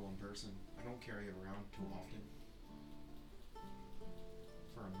poison for one person. I don't carry it around too often.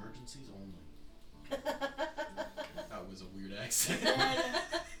 For emergencies only. That was a weird accent.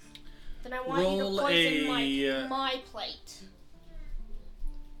 Then I want you Roll to poison a, my plate.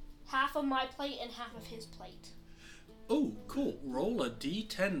 Half of my plate and half of his plate. Oh, cool. Roll a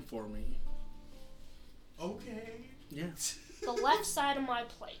d10 for me. Okay. Yeah. The left side of my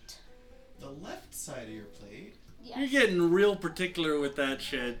plate. The left side of your plate? Yes. You're getting real particular with that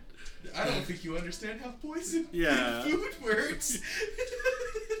shit. I don't think you understand how poison Yeah. food works.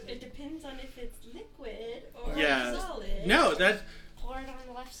 It depends on if it's liquid or Yeah. solid. No, that. Pour it on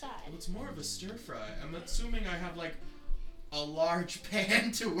the left side. Well, it's more of a stir fry. I'm assuming I have like a large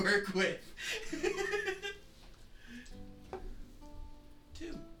pan to work with.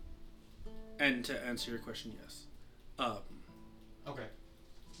 2. And to answer your question, yes. Okay.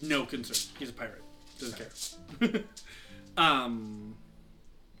 No concern. He's a pirate. Doesn't care.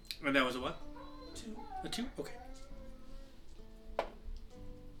 And that was a what? 2. A 2? Okay.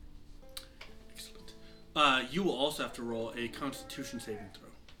 Excellent. You will also have to roll a Constitution saving throw.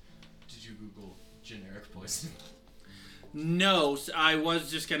 Did you Google generic poison? No, I was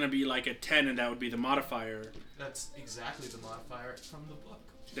just gonna be like a 10, and that would be the modifier. That's exactly the modifier from the book.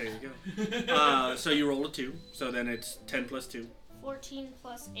 There you go. So you roll a 2, so then it's 10 plus 2. 14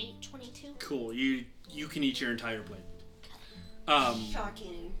 plus 8, 22. Cool. You can eat your entire plate.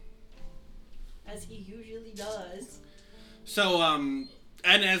 Shocking. As he usually does. So and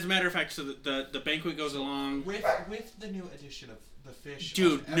as a matter of fact, so the banquet goes along. With the new addition of the fish.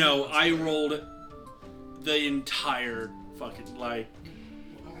 Dude, on no, everyone's I plate. rolled the entire fucking like.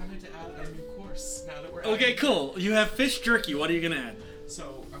 I wanted to add a new course now that we're Okay, adding- cool. You have fish jerky. What are you gonna add?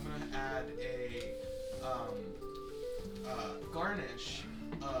 So I'm gonna add a garnish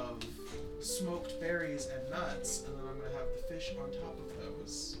of smoked berries and nuts, and then I'm gonna have the fish on top of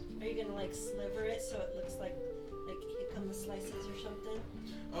those. Are you gonna like sliver it so it looks like here come the slices or something?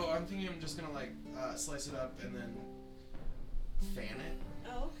 Oh, I'm thinking I'm just gonna like slice it up and then fan it.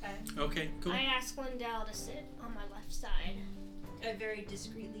 Oh, okay. Okay, cool. I asked Lindell to sit on my left side. I very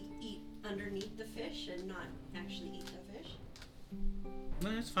discreetly eat underneath the fish and not actually eat the fish.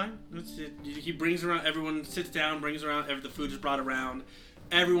 No, that's fine. That's it. He brings around. Everyone sits down, brings around. The food is brought around.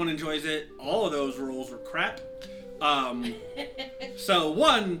 Everyone enjoys it. All of those rolls were crap. So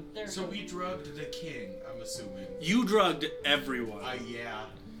one, So we drugged the king, I'm assuming. you drugged everyone. Yeah.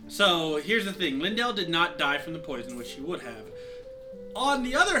 So here's the thing: Lindell did not die from the poison, which he would have. On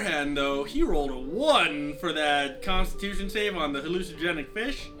the other hand, though, he rolled a 1 for that Constitution save on the hallucinogenic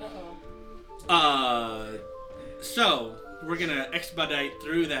fish. Uh-oh. So we're gonna expedite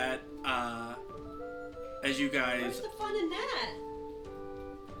through that. as you Where's guys... the fun in that?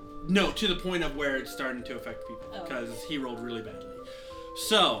 No, to the point of where it's starting to affect people, Oh. because he rolled really badly.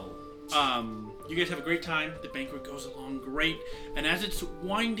 So, you guys have a great time. The banquet goes along great. And as it's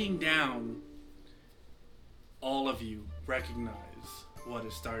winding down, all of you recognize what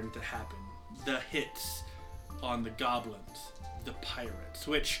is starting to happen. The hits on the goblins, the pirates,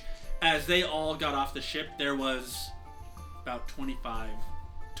 which, as they all got off the ship, there was about 25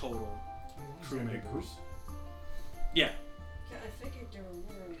 total crew Gonna be a members. group. Yeah. Yeah, I figured there were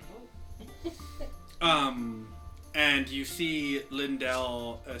more on the boat. And you see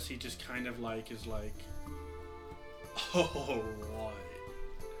Lindell as he just kind of like is like, oh, right.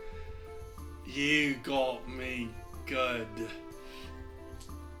 You got me good.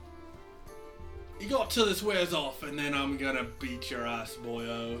 You got till this wears off, and then I'm gonna beat your ass,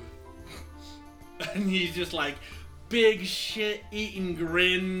 boyo. And he's just like, big shit-eating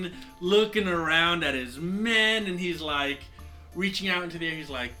grin, looking around at his men, and he's like, reaching out into the air, he's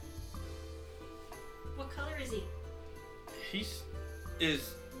like, What color is he?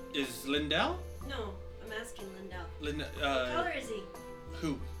 is Lindell? No, I'm asking Lindell. What Uh, color is he?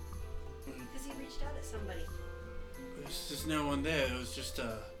 who? Because he reached out at somebody. There's just no one there. It was just it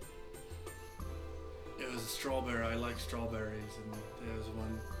was a strawberry. I like strawberries, and there was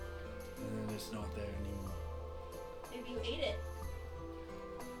one, and then it's not there anymore. Maybe you ate it.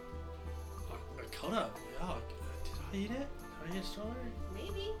 I could have. Yeah. Did I eat it? Did I eat a strawberry?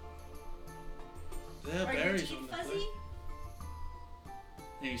 Maybe. There are Are your berries teeth on the fuzzy? plate.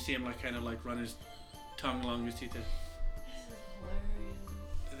 And you see him like kind of like run his tongue along his teeth. This is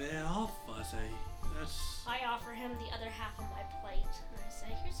hilarious. They're all fuzzy. That's I offer him the other half of my plate, and I say,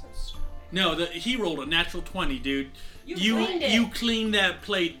 "Here's some strawberries." no. He rolled a natural 20, dude. You cleaned it. You cleaned that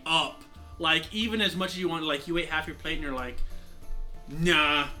plate up. Like, even as much as you want, like, you ate half your plate and you're like,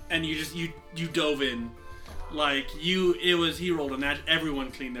 nah, and you just, you dove in. Like, he rolled a natural, everyone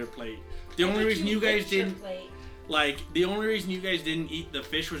cleaned their plate. The only reason you guys didn't, the only reason you guys didn't eat the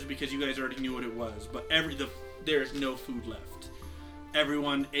fish was because you guys already knew what it was, but there's no food left.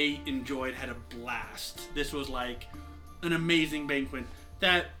 Everyone ate, enjoyed, had a blast. This was like an amazing banquet.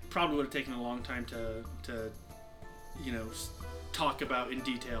 That probably would have taken a long time to talk about in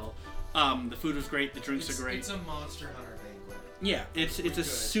detail. The food was great. The drinks are great. It's a Monster Hunter banquet. Yeah, it's a Good.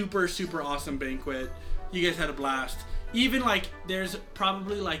 super, super awesome banquet. You guys had a blast. Even like, there's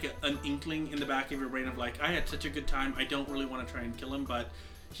probably like an inkling in the back of your brain of like, I had such a good time. I don't really want to try and kill him, but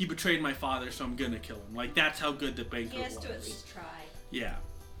he betrayed my father, so I'm gonna kill him. Like, that's how good the banquet He has was. to at least try. Yeah.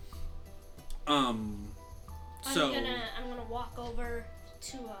 So. I'm gonna walk over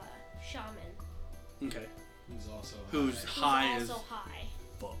to Shaman, Okay. Who's also Who's high. high who's as also high,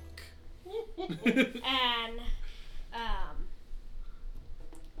 fuck. and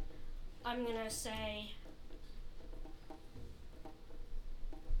I'm gonna say,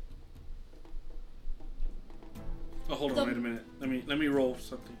 Oh, hold on, wait a minute. Let me roll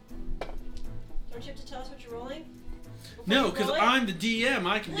something. Don't you have to tell us what you're rolling? Before No, you because roll it? I'm the DM.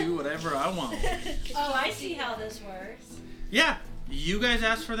 I can do whatever I want. Oh, I see how this works. Yeah, you guys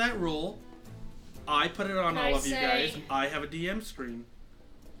asked for that roll. I put it on Can all I of you say- guys. I have a DM screen.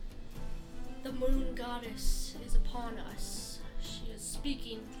 the moon goddess is upon us. She is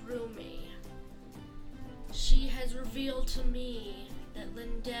speaking through me. She has revealed to me that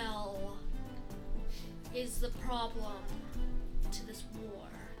Lindell is the problem to this war.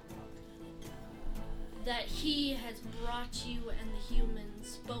 That he has brought you and the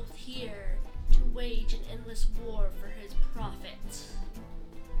humans both here to wage an endless war for his profit.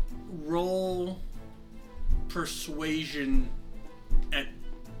 Roll persuasion at.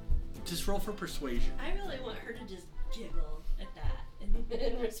 Just roll for persuasion. I really want her to just giggle at that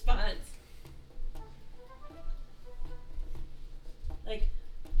in response. Like,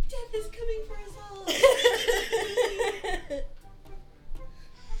 death is coming for us all.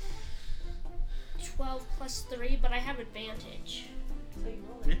 12 plus 3, but I have advantage. So you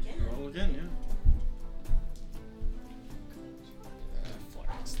roll Yeah, it again. roll again, yeah. 4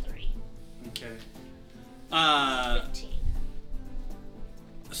 plus 3. Okay. 15.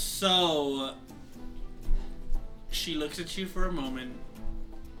 So she looks at you for a moment,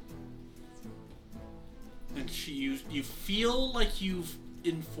 and you feel like you've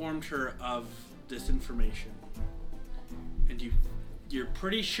informed her of this information, and you're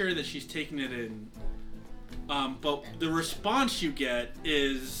pretty sure that she's taking it in. But the response you get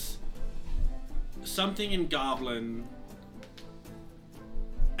is something in Goblin,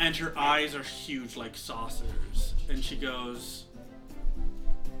 and her eyes are huge like saucers, and she goes,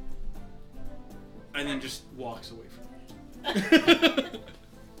 and then just walks away from it.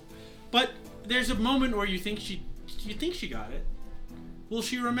 But there's a moment where you think she got it. Will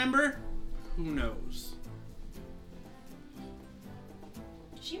she remember? Who knows?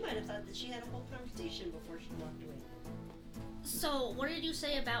 She might have thought that she had a whole conversation before she walked away. So, what did you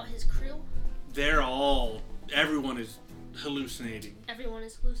say about his crew? Everyone is hallucinating. Everyone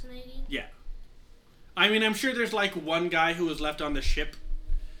is hallucinating? Yeah. I mean, I'm sure there's like one guy who was left on the ship,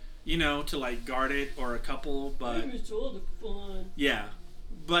 you know, to like guard it, or a couple, but It's all the fun. yeah.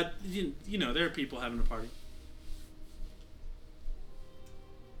 But you know, there are people having a party.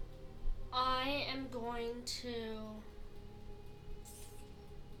 I am going to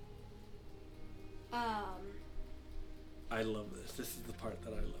I love this. This is the part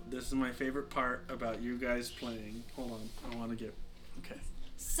that I love. This is my favorite part about you guys playing. Hold on. I want to get... Okay.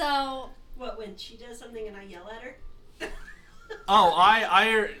 So, What, when she does something and I yell at her? Oh,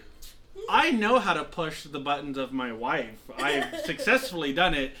 I know how to push the buttons of my wife. I've successfully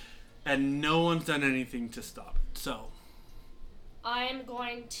done it, and no one's done anything to stop it. So, I am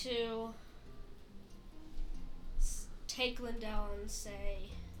going to take Lindell and say,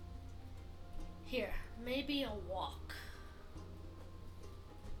 here, maybe a walk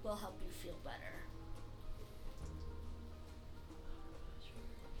will help you feel better.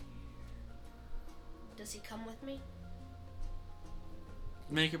 Does he come with me?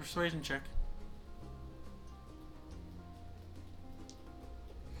 make a persuasion check.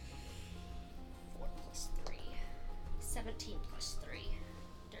 4 plus 3. 17 plus 3.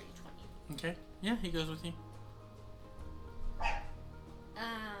 Dirty 20. Okay. Yeah, he goes with you.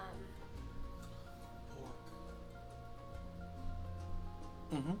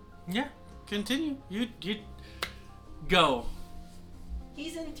 Yeah. Continue. You go.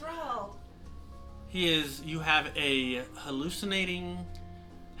 He's enthralled. He is. You have a hallucinating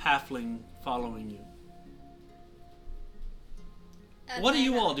halfling following you. And What do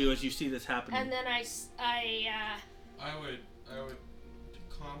you then- all do as you see this happening? And then I I would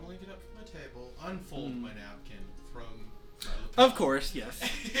calmly get up from my table, unfold my napkin from my Of course, yes.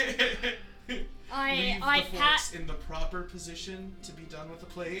 Leave I the pat forks in the proper position to be done with the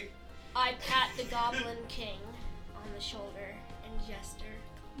plate. I pat the Goblin King on the shoulder and gesture.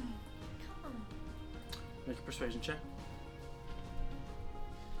 Come. Make a persuasion check.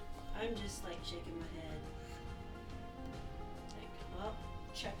 I'm just like shaking my head. Like, well,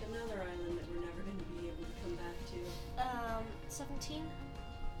 check another island that we're never going to be able to come back to. 17.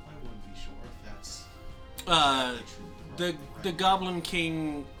 I wouldn't be sure if that's The Goblin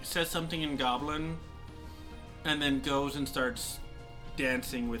King says something in Goblin, and then goes and starts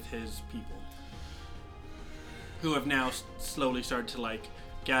dancing with his people, who have now slowly started to like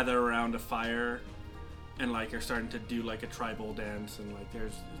gather around a fire, and like are starting to do like a tribal dance, and like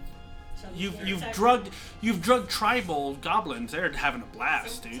there's you've drugged tribal goblins. They're having a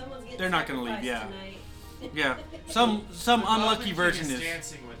blast, dude. They're not gonna leave. Yeah, yeah. Some The unlucky Goblin version King is.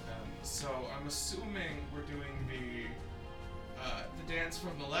 dancing with them. So I'm assuming we're doing the dance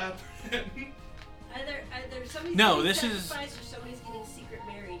from the labyrinth. Either somebody's No, getting this is- sacrificed or somebody's getting secret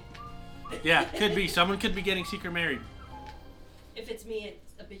married. Yeah, could be. Someone could be getting secret married. If it's me,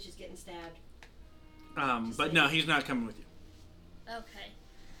 a bitch is getting stabbed. But no, he's not coming with you. Okay.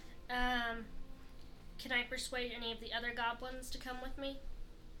 Can I persuade any of the other goblins to come with me?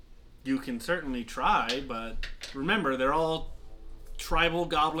 You can certainly try, but remember, they're all tribal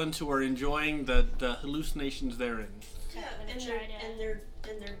goblins who are enjoying the hallucinations they're in. Yeah, I'm gonna and try to-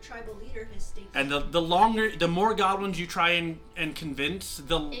 their tribal leader has stated. And the more goblins you try and convince,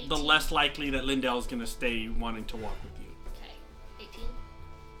 the 18. less likely that Lindell's gonna stay wanting to walk with you. Okay. 18.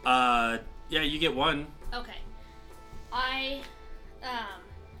 Yeah, you get one. Okay. I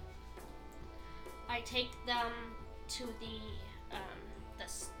take them to the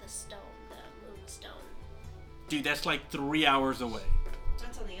stone, the moonstone. Dude, that's like 3 hours away.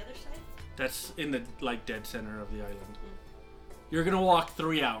 That's on the other side? That's in the like dead center of the island. You're gonna walk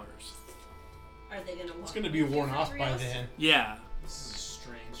 3 hours. Are they going to walk? It's gonna be worn for off 3 by hours? then. Yeah. This is a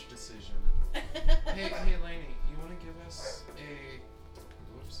strange decision. Hey, Lainey, you want to give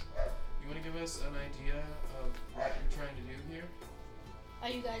us an idea of what you're trying to do here? Are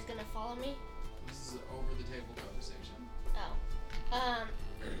you guys gonna follow me? This is an over-the-table conversation. Oh.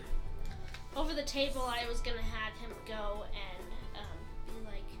 Over the table, I was gonna have him go and be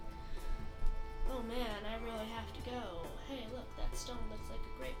like, "Oh man, I really have to go. Hey, look, that stone looks like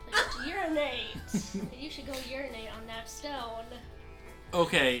a great place to urinate. You should go urinate on that stone."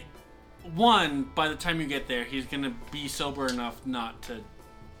 Okay. One, by the time you get there, he's gonna be sober enough not to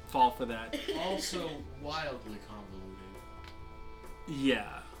fall for that. Also wildly convoluted.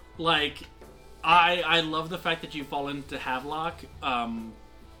 Yeah. Like, I love the fact that you fall into Havelock,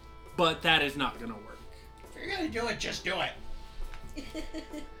 but that is not gonna work. If you're gonna do it, just do it.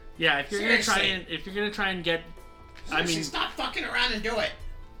 Yeah, if you're gonna try and get, I Seriously, mean, stop fucking around and do it.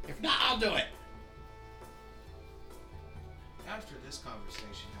 If not, I'll do it. After this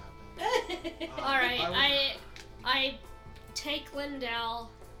conversation happened, All right, I would- I take Lindell,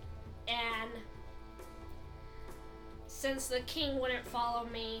 and since the king wouldn't follow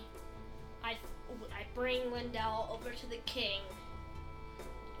me, I bring Lindell over to the king,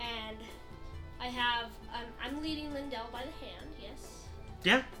 and I'm leading Lindell by the hand. Yes.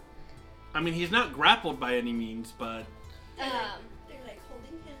 yeah. I mean, he's not grappled by any means, but They're like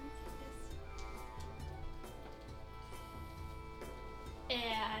holding hands.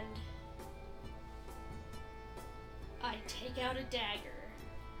 and I take out a dagger.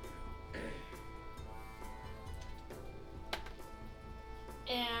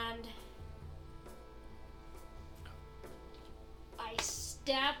 And I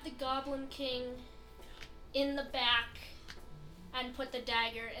stab the Goblin King in the back and put the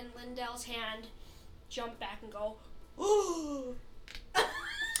dagger in Lindell's hand, jump back and go, ooh!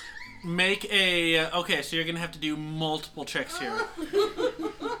 make a. Okay, so you're gonna have to do multiple checks here.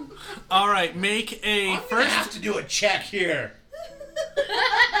 All right, make a I'm gonna first. have to do a check here.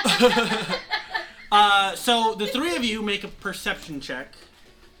 So the three of you make a perception check.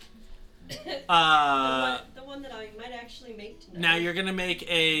 The one that I might actually make tonight. Now you're gonna make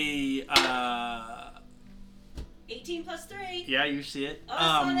a. 18 plus 3. Yeah, you see it. Oh,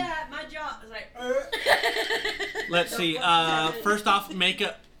 I saw that. My jaw was like, Let's see. First off, make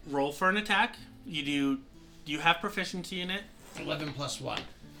a roll for an attack. Do you have proficiency in it? 11 plus 1.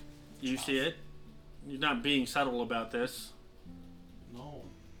 You see it. You're not being subtle about this. No.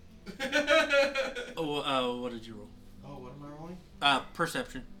 Oh, what did you roll? Oh, what am I rolling?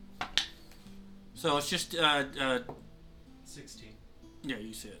 Perception. So it's just 16. yeah,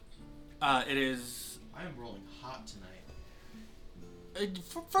 you see it. It is. I am rolling hot tonight.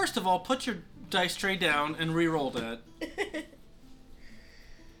 First of all, put your dice tray down and re-roll that.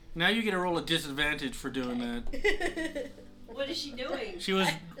 Now you get to roll a disadvantage for doing that. what is she doing? She was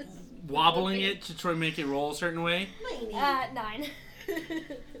wobbling it to try and make it roll a certain way. 9.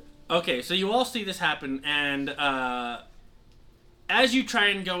 Okay, so you all see this happen, and as you try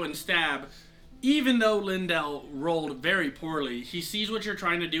and go and stab, even though Lindell rolled very poorly, he sees what you're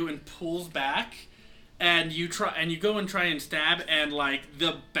trying to do and pulls back, and you go and try and stab, and like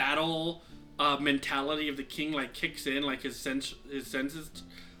the battle mentality of the king like kicks in, like his senses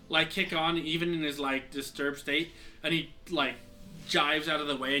like kick on, even in his like disturbed state, and he like jives out of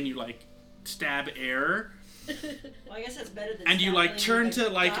the way, and you like stab air. Well, I guess that's better than. And you like turn the to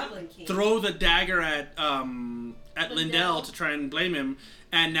like Goblin King. throw the dagger at Lindell to try and blame him,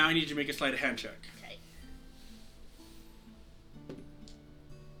 and now I need you to make a sleight of hand check. Okay.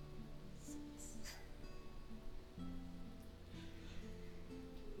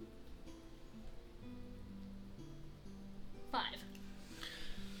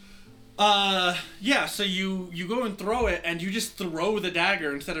 Yeah, so you go and throw it, and you just throw the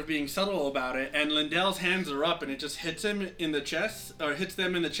dagger instead of being subtle about it, and Lindell's hands are up, and it just hits him in the chest, or hits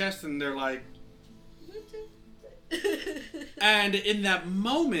them in the chest, and they're like... And in that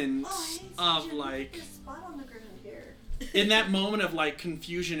moment of, like... There's a spot on the ground here. In that moment of, like,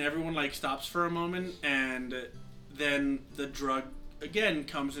 confusion, everyone, like, stops for a moment, and then the drug, again,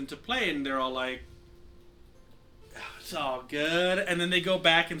 comes into play, and they're all like... It's all good, and then they go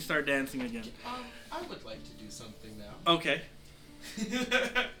back and start dancing again. I would like to do something now. Okay.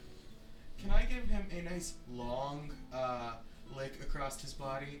 Can I give him a nice long lick across his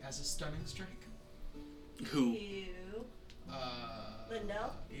body as a stunning strike? Who? You.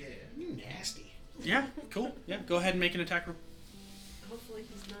 Lindell? Yeah. You nasty. Yeah, cool. Yeah, go ahead and make an attack roll. Hopefully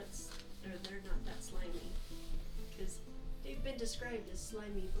he's not, or they're not that slimy. Because they've been described as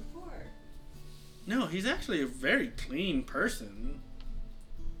slimy before. No, he's actually a very clean person.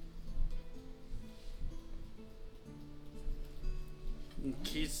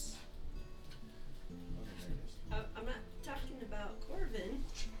 He's... I'm not talking about Corvin.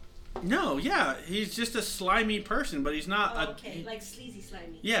 No, yeah, he's just a slimy person, but he's not Oh, a... okay, like sleazy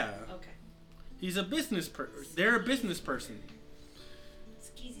slimy. Yeah, Okay. he's a business person. They're a business person.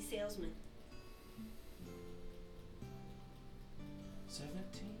 Skeezy salesman.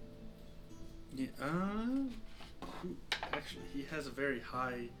 17? Yeah, actually, he has a very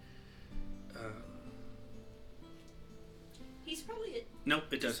high... He's probably at, Nope,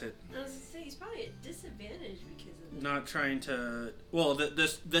 it does hit. I was gonna say, he's probably at disadvantage because of the... Not trying to... Well, the Or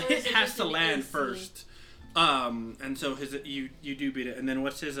hit is it has just to an land AC? first. And so you do beat it. And then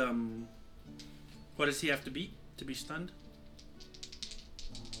what's his... What does he have to beat to be stunned?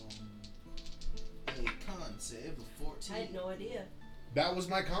 save of 14. I had no idea. That was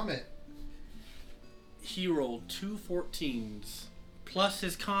my comment. He rolled 2 14s plus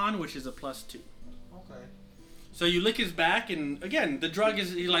his con, which is a +2. Okay. So you lick his back, and again, the drug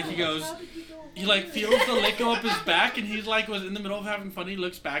is he goes. How did you go He like feels the lick go up his back, and he's like was in the middle of having fun. He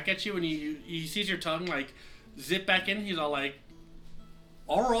looks back at you, and he sees your tongue like zip back in. He's all like,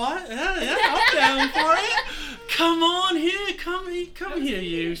 "All right, yeah, I'm down for it. Come on here, come here,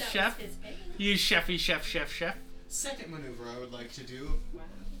 you That was chef, his baby. you chef." Second maneuver I would like to do. Wow.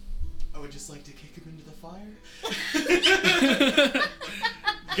 I would just like to kick him into the fire.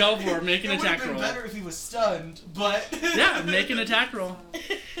 Go for it. Make an It would have attack been roll. better if he was stunned, but Yeah, make an attack roll.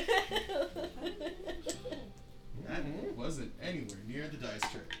 that wasn't anywhere near the dice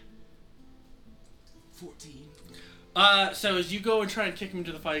trick. 14. So as you go and try and kick him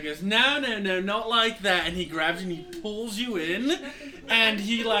to the fire, he goes, no, not like that, and he grabs you and he pulls you in, and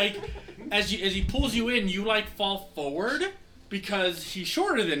he like, as he pulls you in, you like fall forward because he's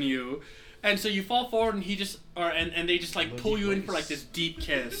shorter than you, and so you fall forward and he just, and they just like pull you in for like this deep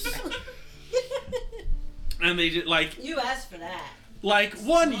kiss, and they just like, You asked for that. like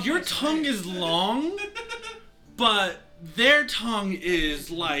one, your tongue is long, but their tongue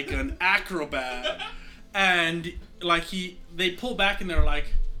is like an acrobat, and like they pull back and they're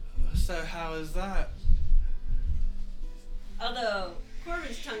like, so how is that? Although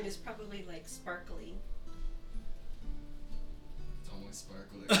Corbin's tongue is probably like sparkly. It's always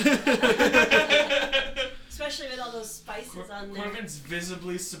sparkling. Especially with all those spices on there. Corbin's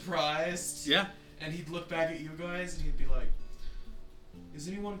visibly surprised. Yeah. And he'd look back at you guys and he'd be like, is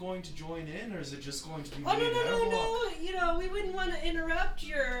anyone going to join in, or is it just going to be Oh, me and Havelock? no. You know, we wouldn't want to interrupt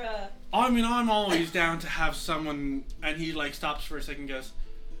your, I mean, I'm always down to have someone, and he like stops for a second and goes,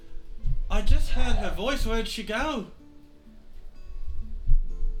 I just heard her voice, where'd she go?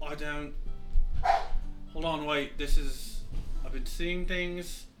 I don't, hold on, wait, I've been seeing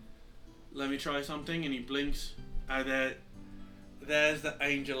things, let me try something, and he blinks, and there's the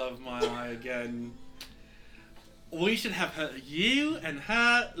angel of my eye again. We should have her, you and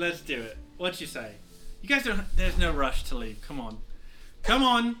her, let's do it. What you say? You guys don't, there's no rush to leave, come on. Come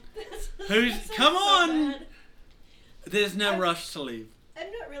on. Who's, That sounds come so on. bad. There's no rush to leave.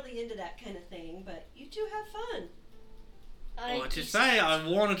 I'm not really into that kind of thing, but you two have fun. What you say? I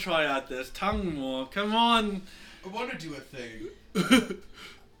want to try out this tongue more. Come on. I want to do a thing.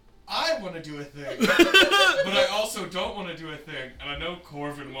 I want to do a thing. But I also don't want to do a thing. And I know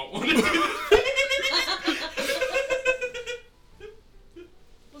Corvin won't want to do a thing.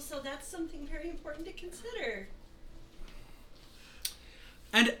 Well, so that's something very important to consider.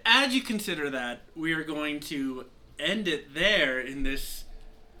 And as you consider that, we are going to end it there in this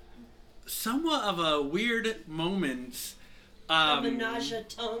somewhat of a weird moment. The menage a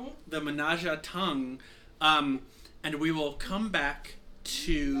tongue. The menage a tongue. And we will come back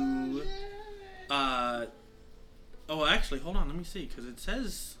to... oh, actually, hold on. Let me see, because it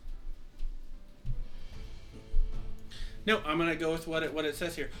says... No, I'm going to go with what it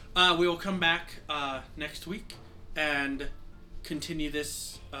says here. We will come back next week and continue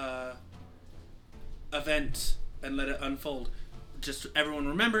this event and let it unfold. Just everyone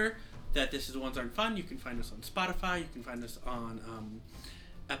remember that this is Ones Aren't Fun. You can find us on Spotify. You can find us on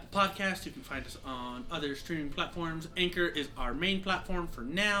Apple Podcasts. You can find us on other streaming platforms. Anchor is our main platform for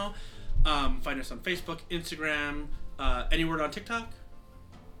now. Find us on Facebook, Instagram. Any word on TikTok?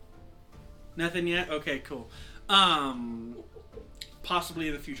 Nothing yet? Okay, cool. Possibly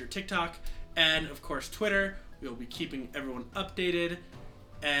in the future TikTok. And, of course, Twitter. We'll be keeping everyone updated.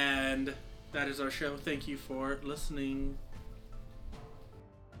 And that is our show. Thank you for listening.